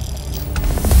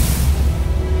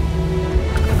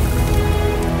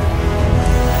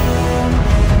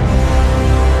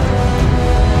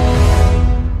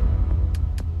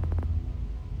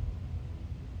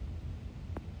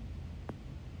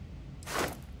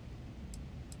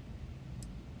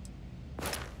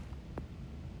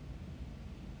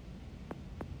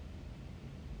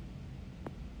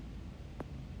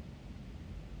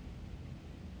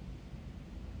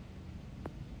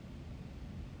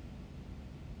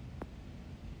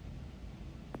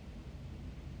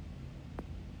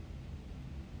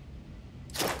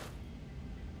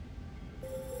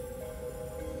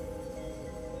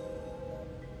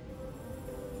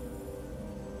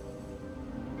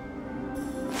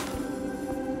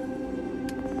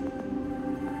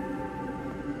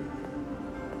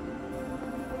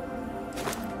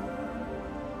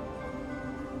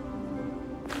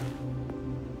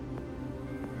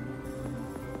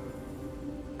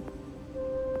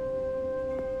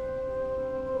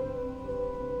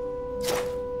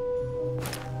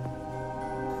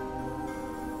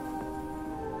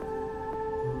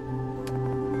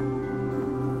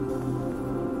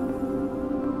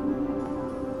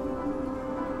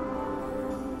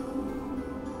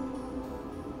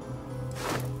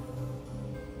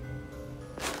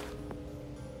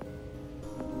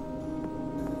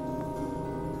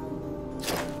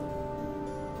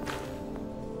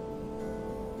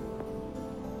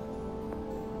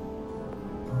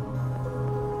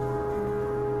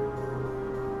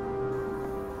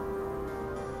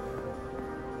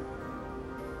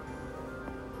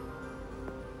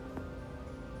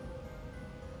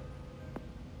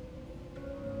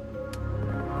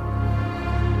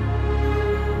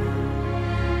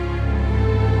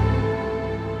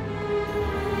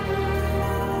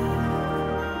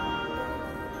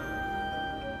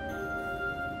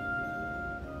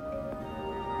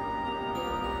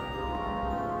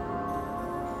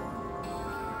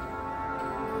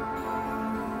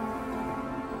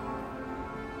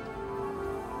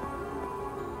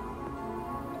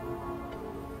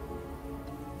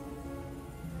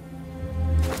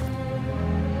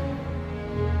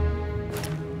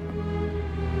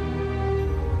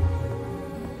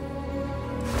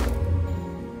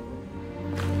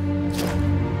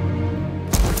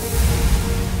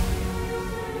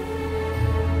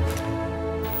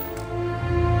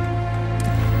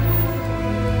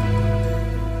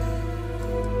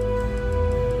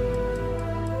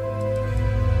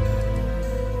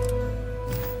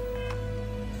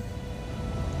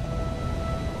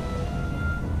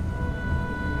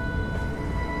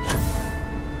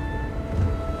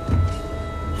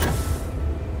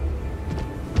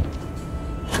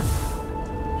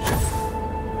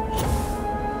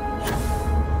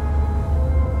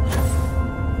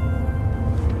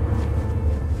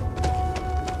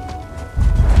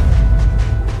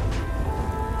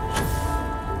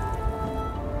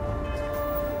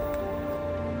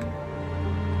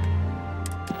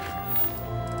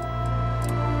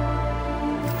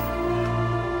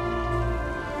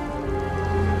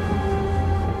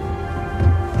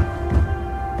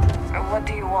 What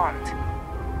do you want?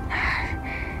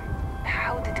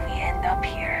 How did we end up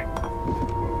here?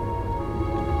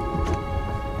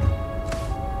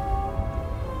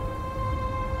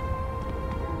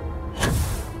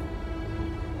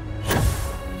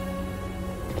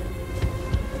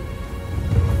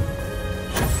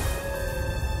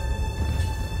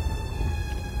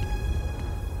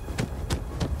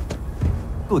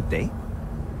 Good day.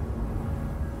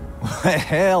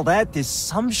 Well, that is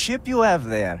some ship you have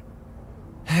there.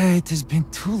 It has been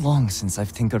too long since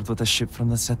I've tinkered with a ship from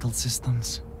the settled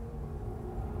systems.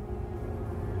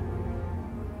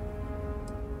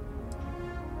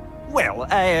 Well,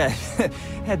 I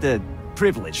had a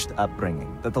privileged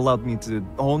upbringing that allowed me to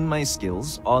hone my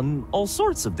skills on all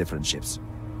sorts of different ships.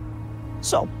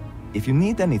 So, if you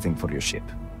need anything for your ship,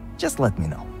 just let me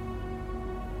know.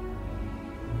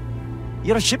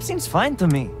 Your ship seems fine to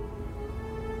me.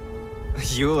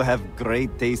 You have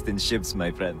great taste in ships,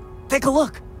 my friend. Take a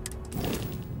look!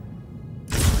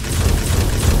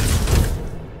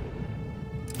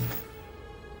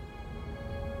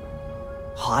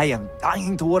 I am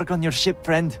dying to work on your ship,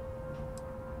 friend.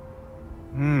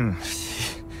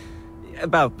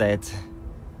 About that.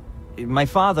 My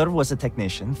father was a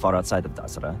technician far outside of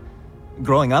Dasra.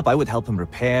 Growing up, I would help him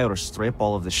repair or strip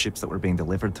all of the ships that were being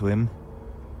delivered to him.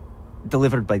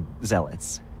 Delivered by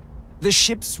zealots. The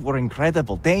ships were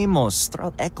incredible. Deimos,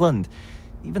 throughout Ekland,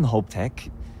 even Hope Tech.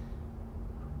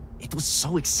 It was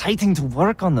so exciting to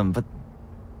work on them, but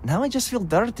now I just feel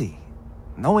dirty.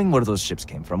 Knowing where those ships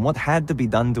came from, what had to be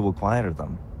done to acquire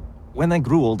them. When I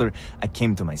grew older, I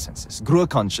came to my senses, grew a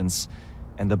conscience,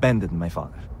 and abandoned my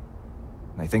father.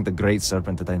 I thank the Great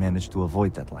Serpent that I managed to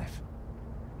avoid that life.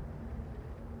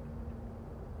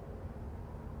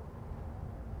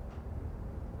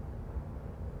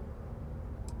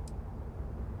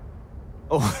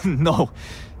 Oh, no.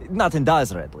 Not in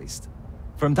Dasra, at least.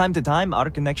 From time to time, our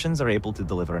connections are able to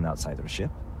deliver an outsider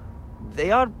ship.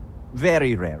 They are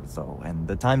very rare, though, and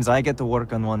the times I get to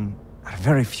work on one are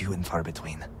very few and far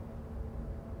between.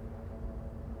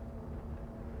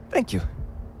 Thank you.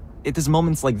 It is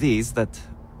moments like these that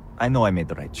I know I made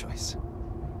the right choice.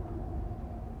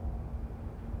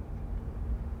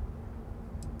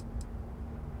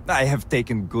 I have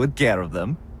taken good care of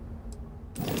them.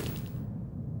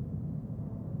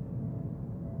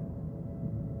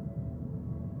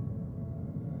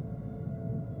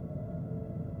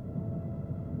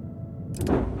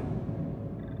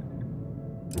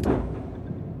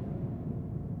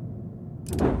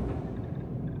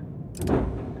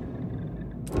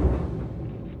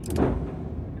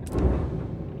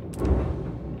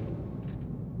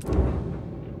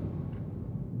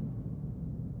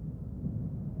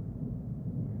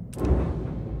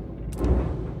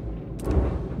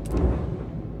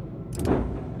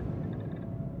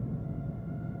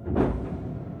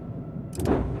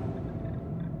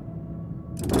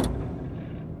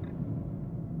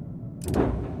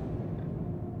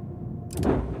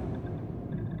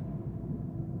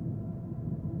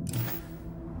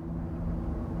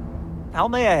 How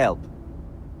may I help?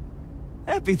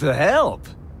 Happy to help.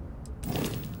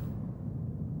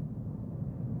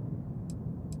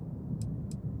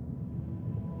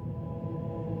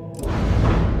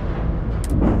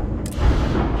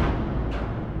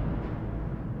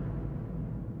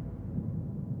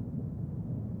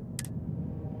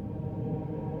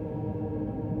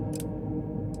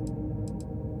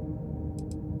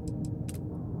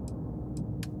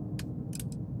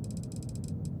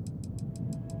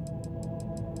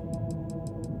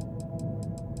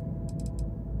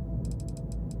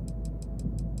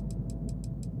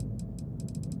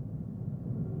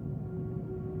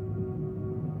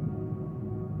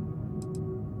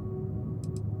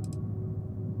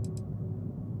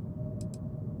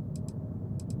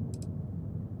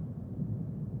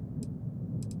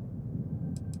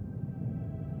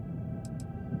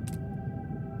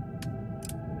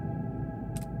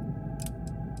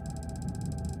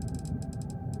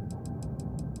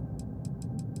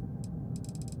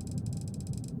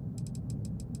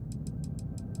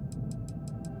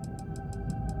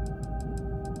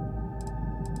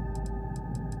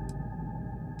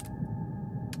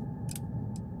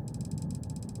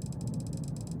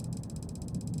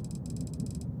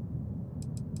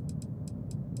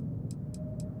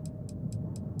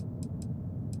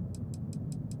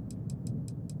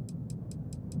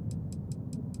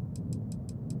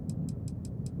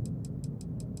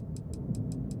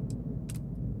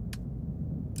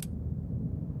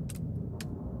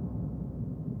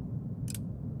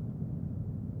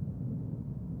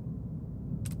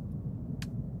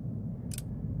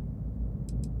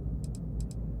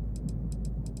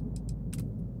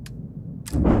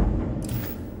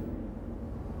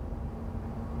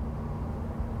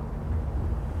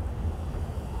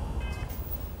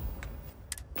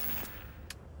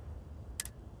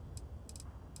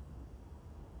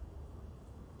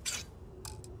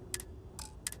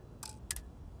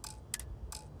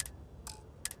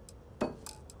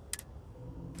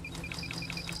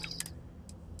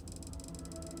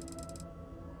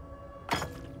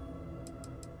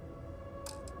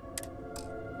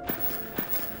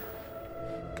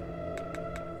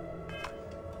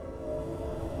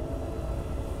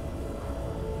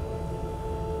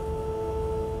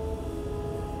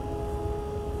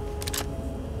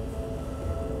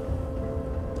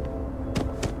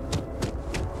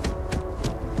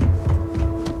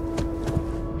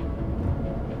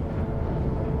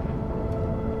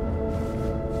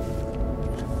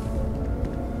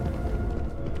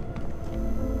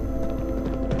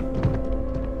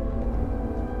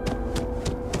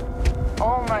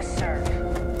 must serve.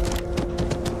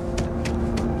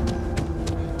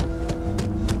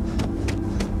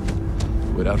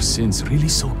 Were our sins really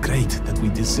so great that we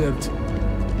deserved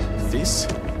this?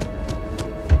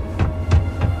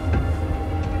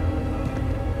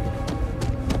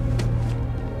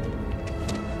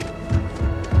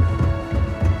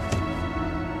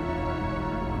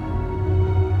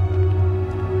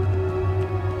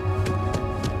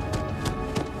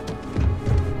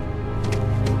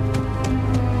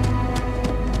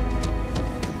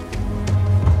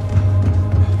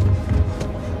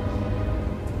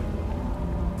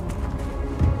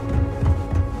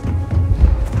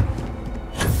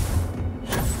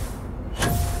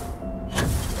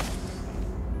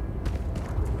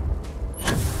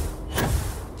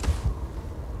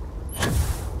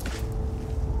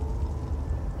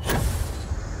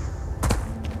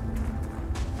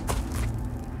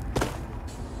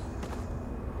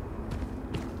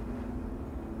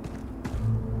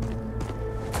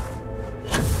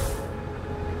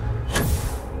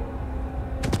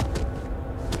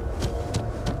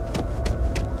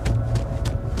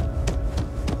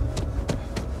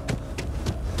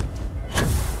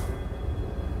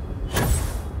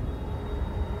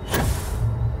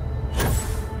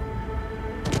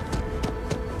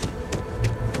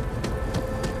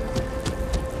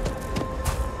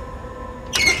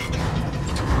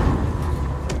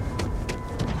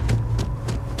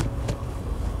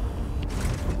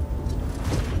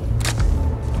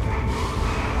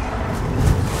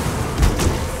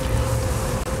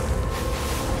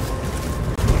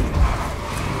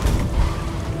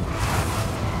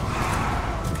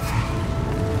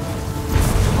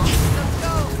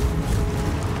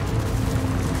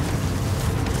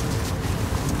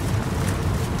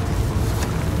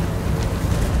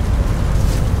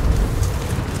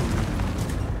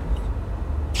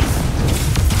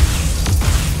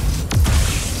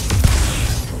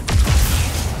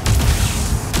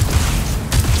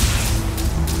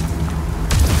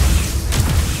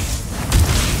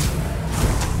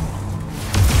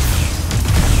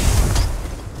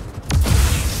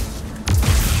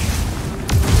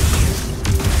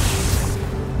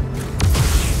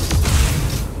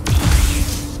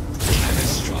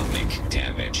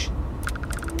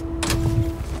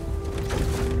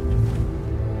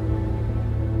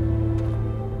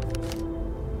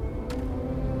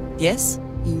 Yes?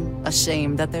 You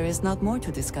ashamed that there is not more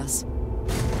to discuss?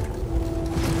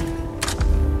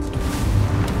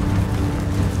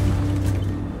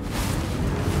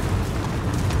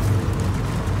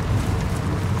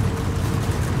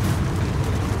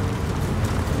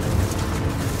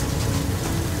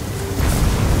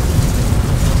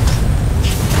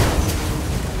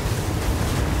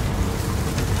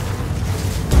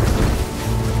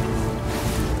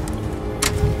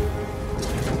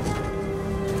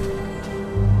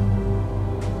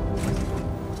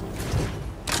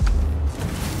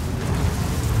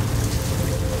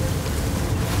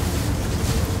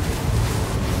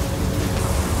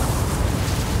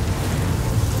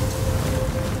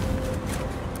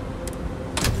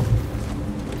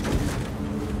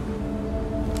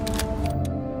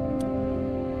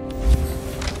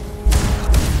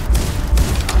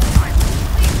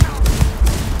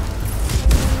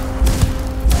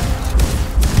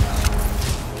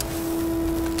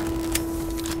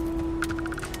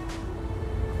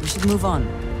 Move on,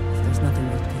 if there's nothing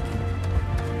worth taking.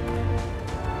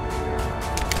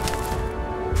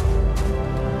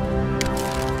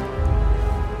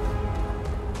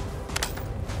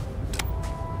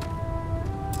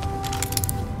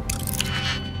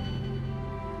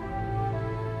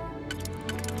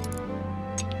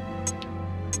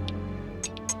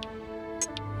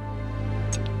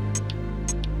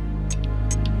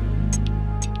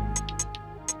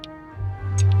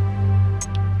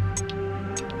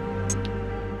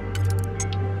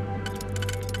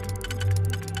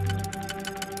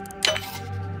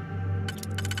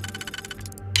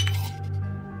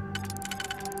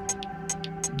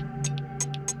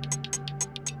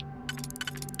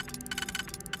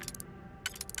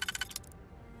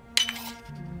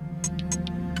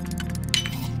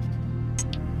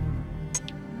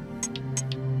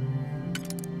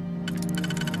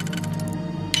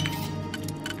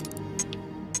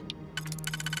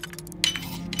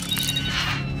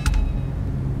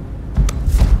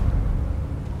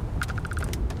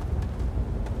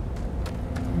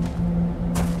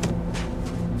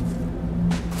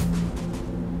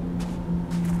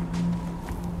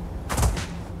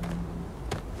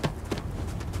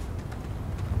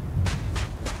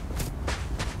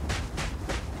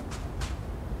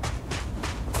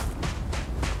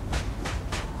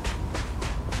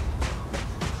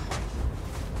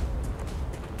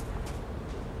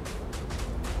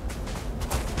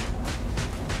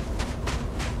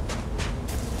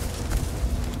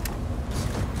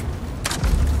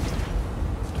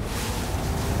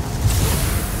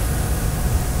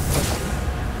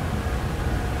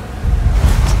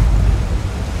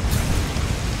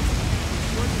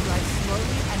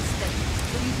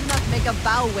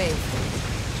 bow wave.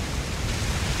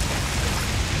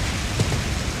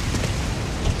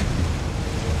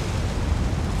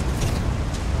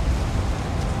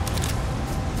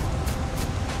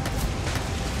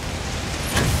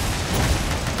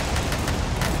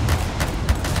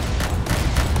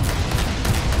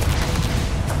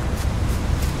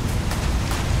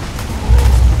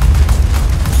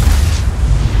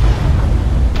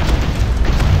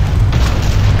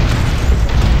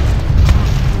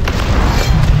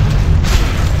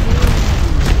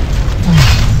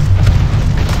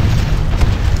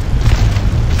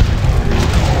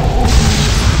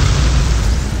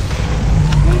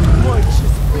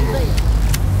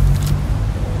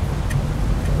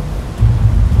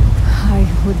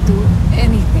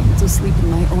 Sleep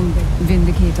in my own bed.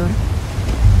 Vindicator.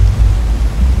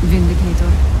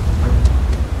 Vindicator.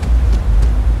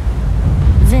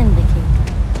 Vindicator.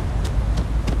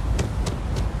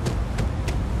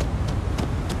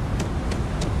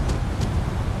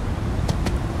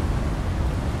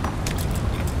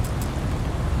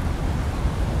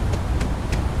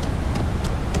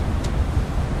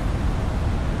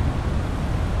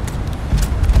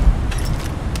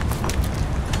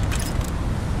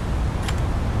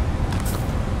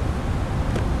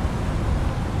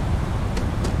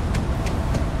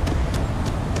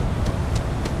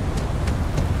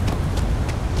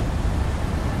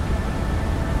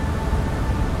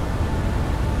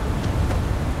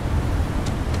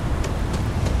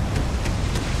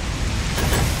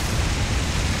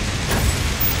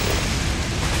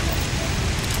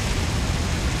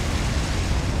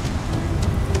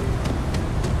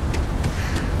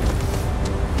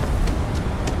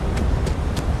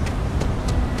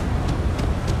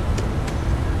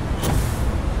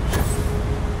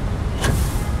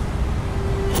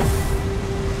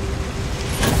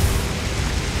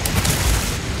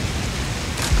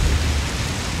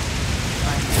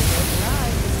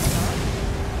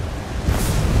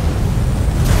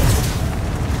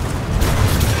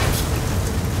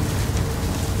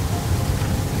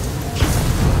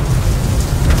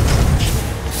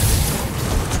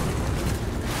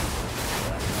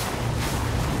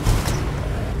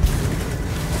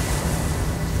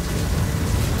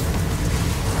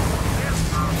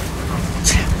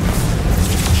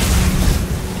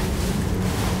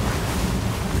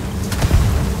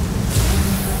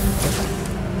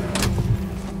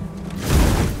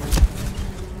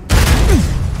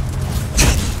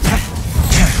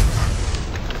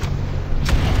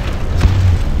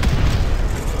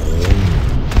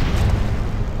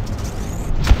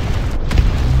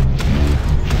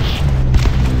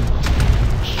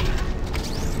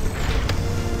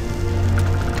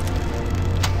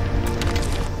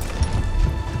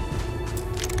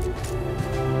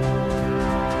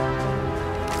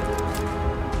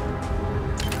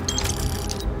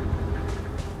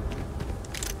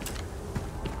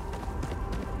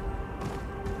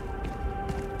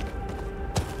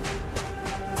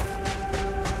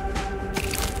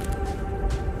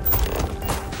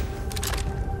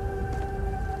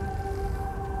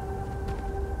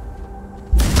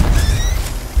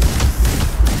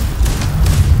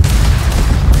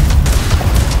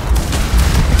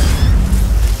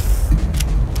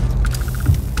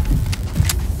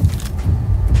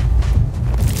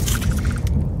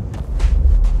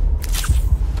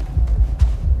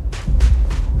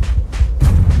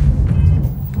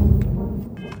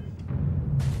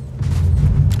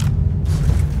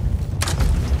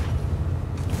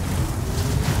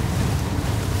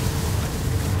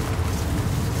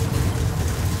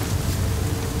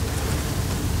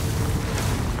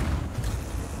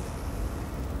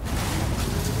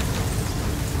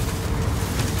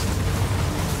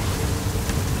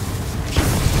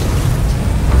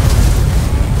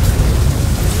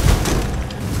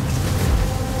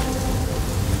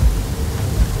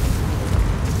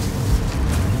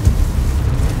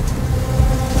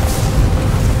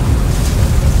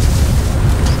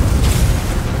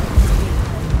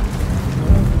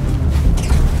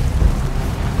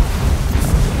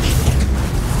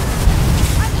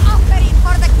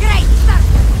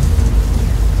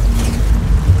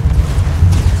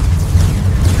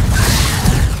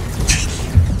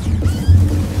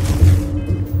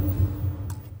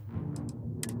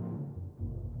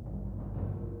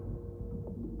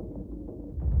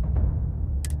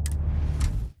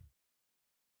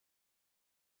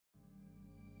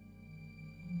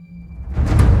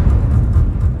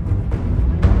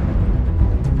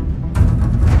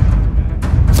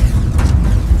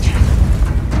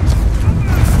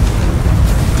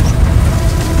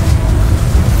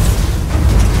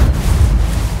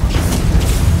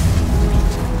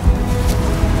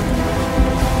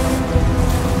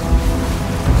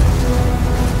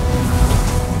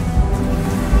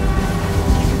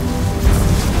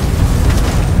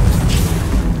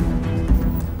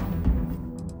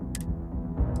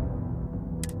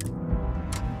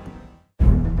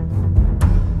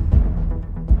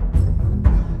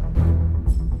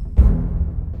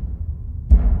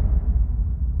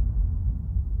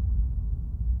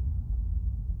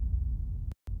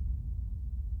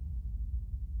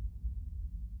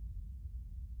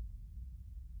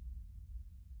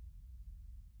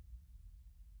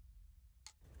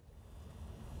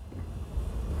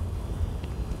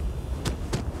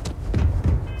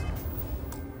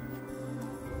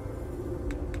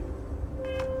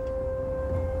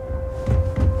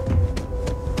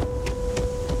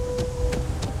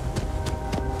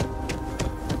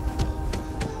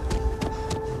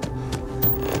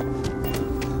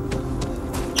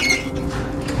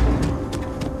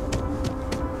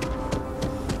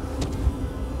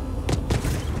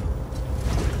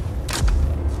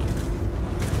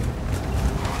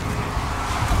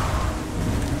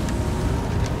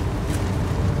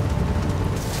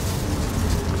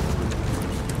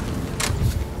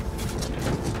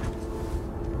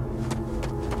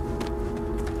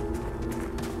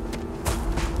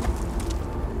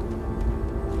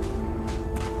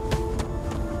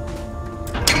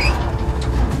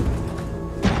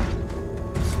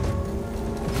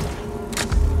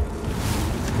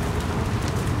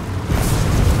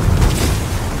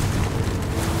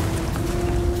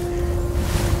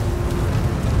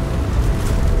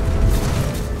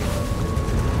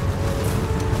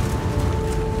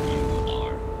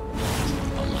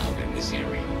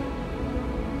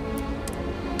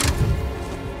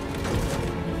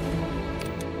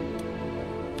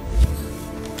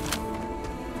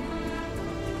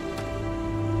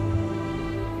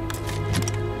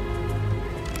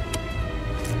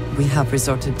 we have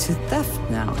resorted to theft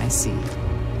now, I see.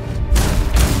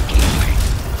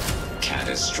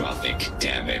 Catastrophic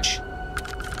damage.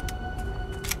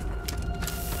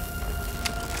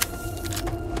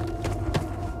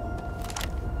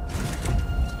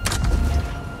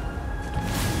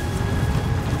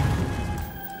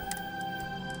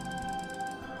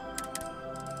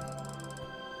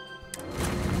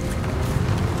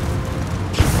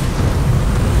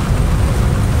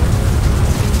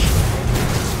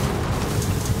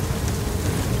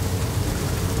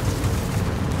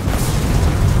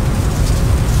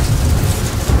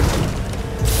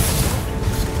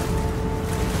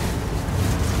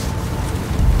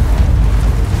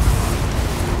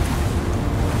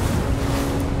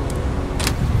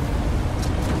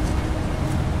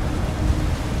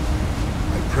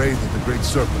 Pray that the Great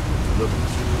Serpent will deliver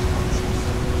us.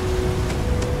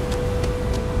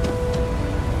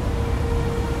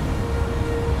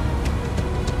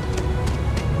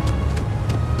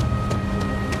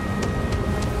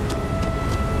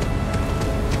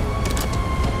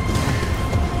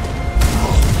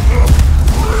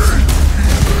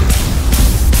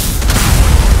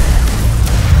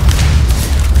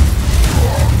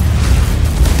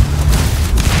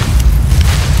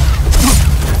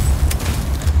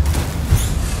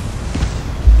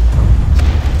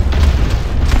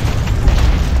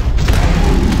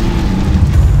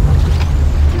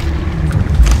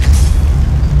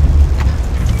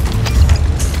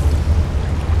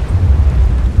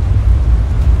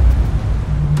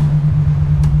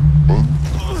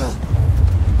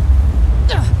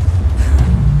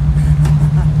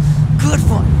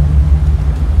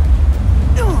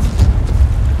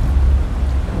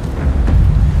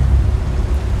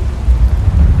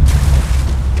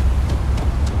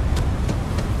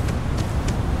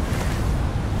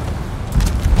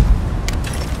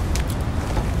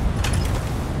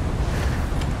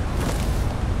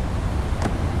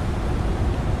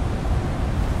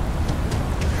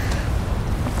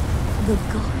 The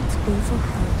guards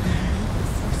overheard me make the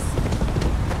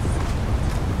first.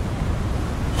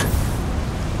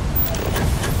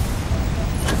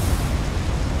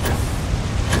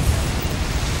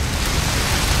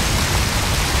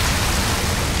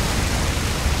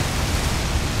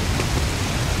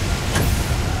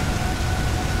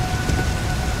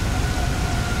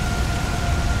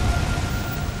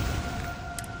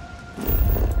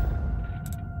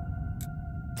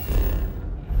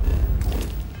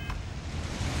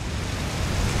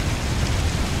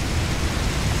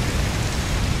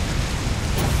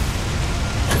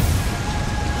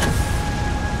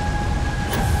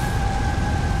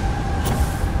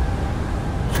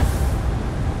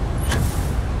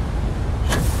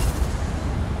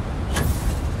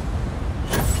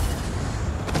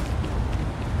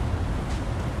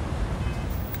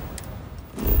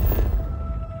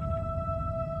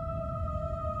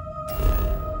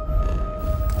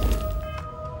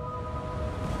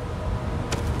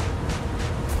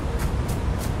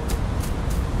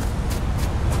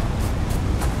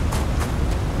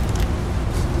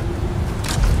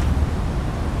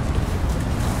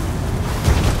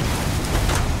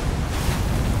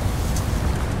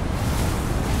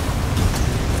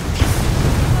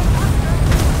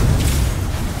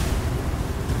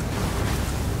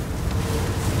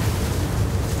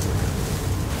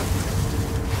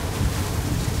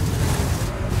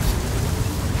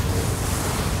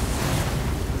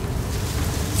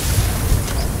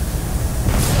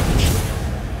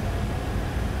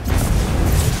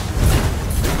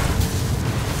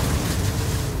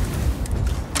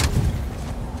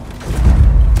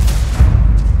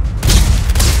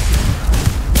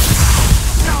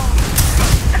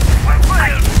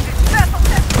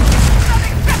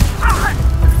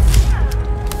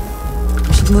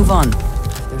 Move on.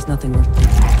 There's nothing worth doing.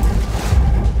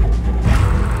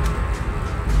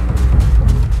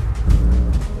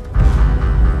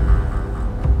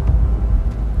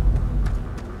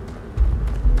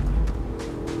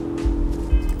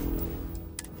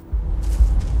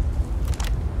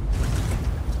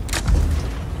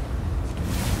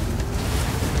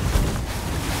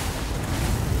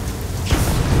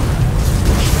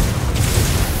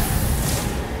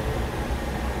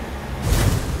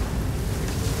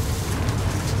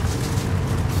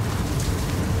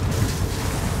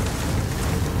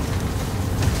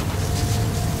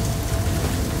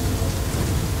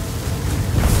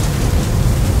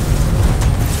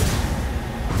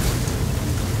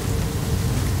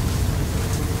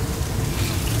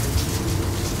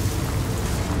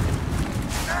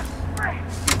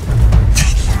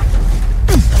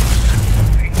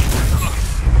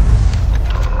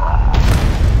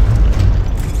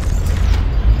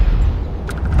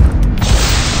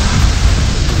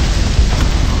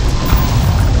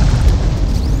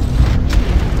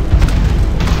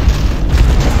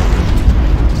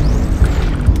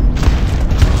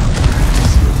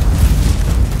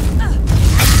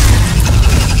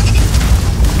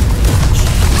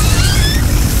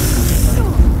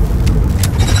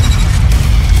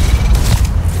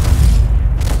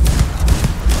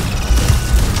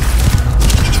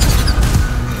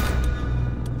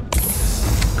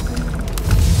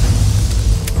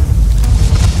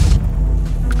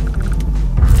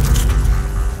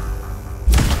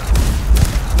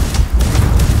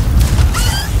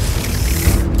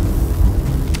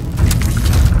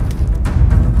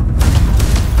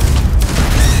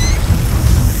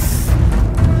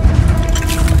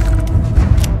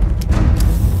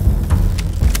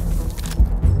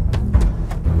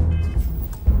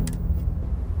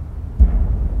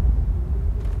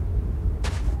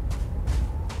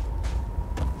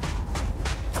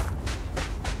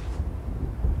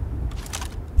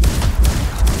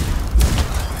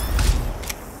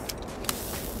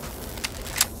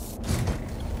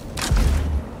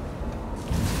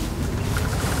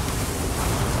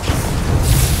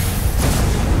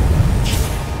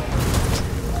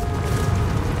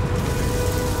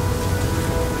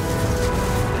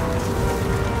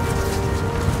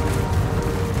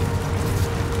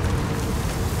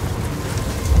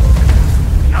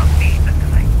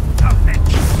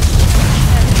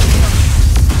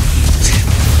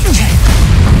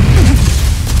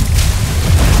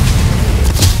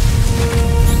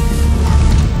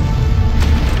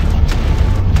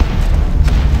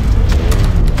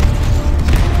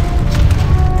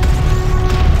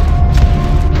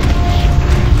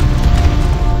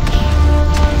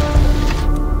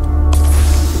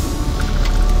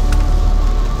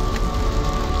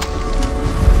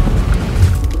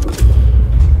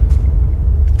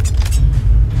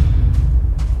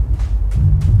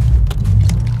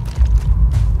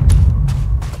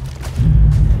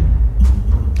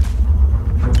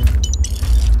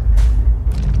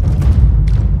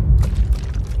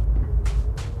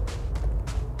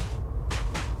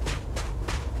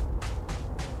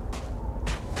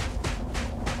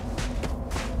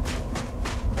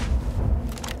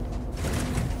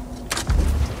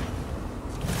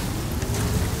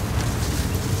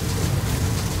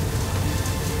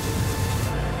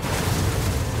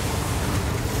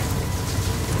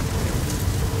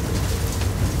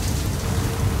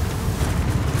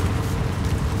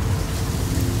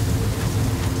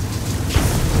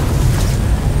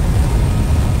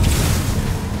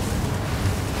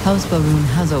 House Baroon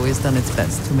has always done its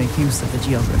best to make use of the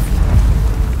geography.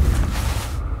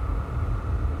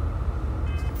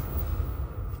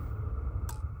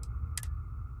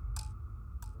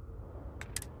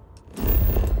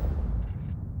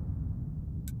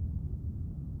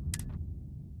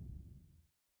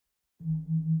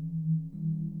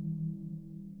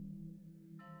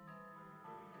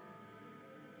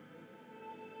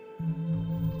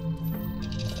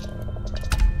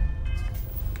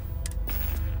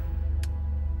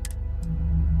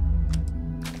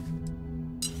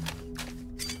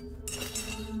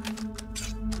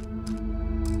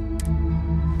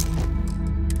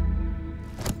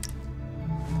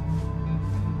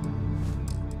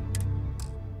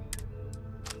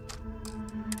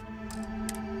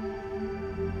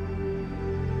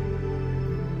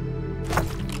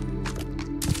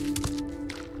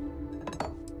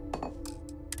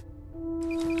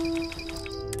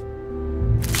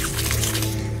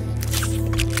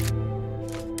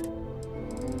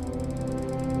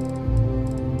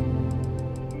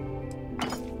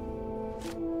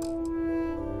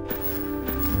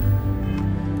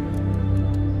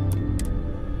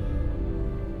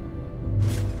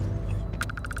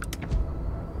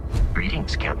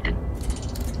 Greetings, Captain.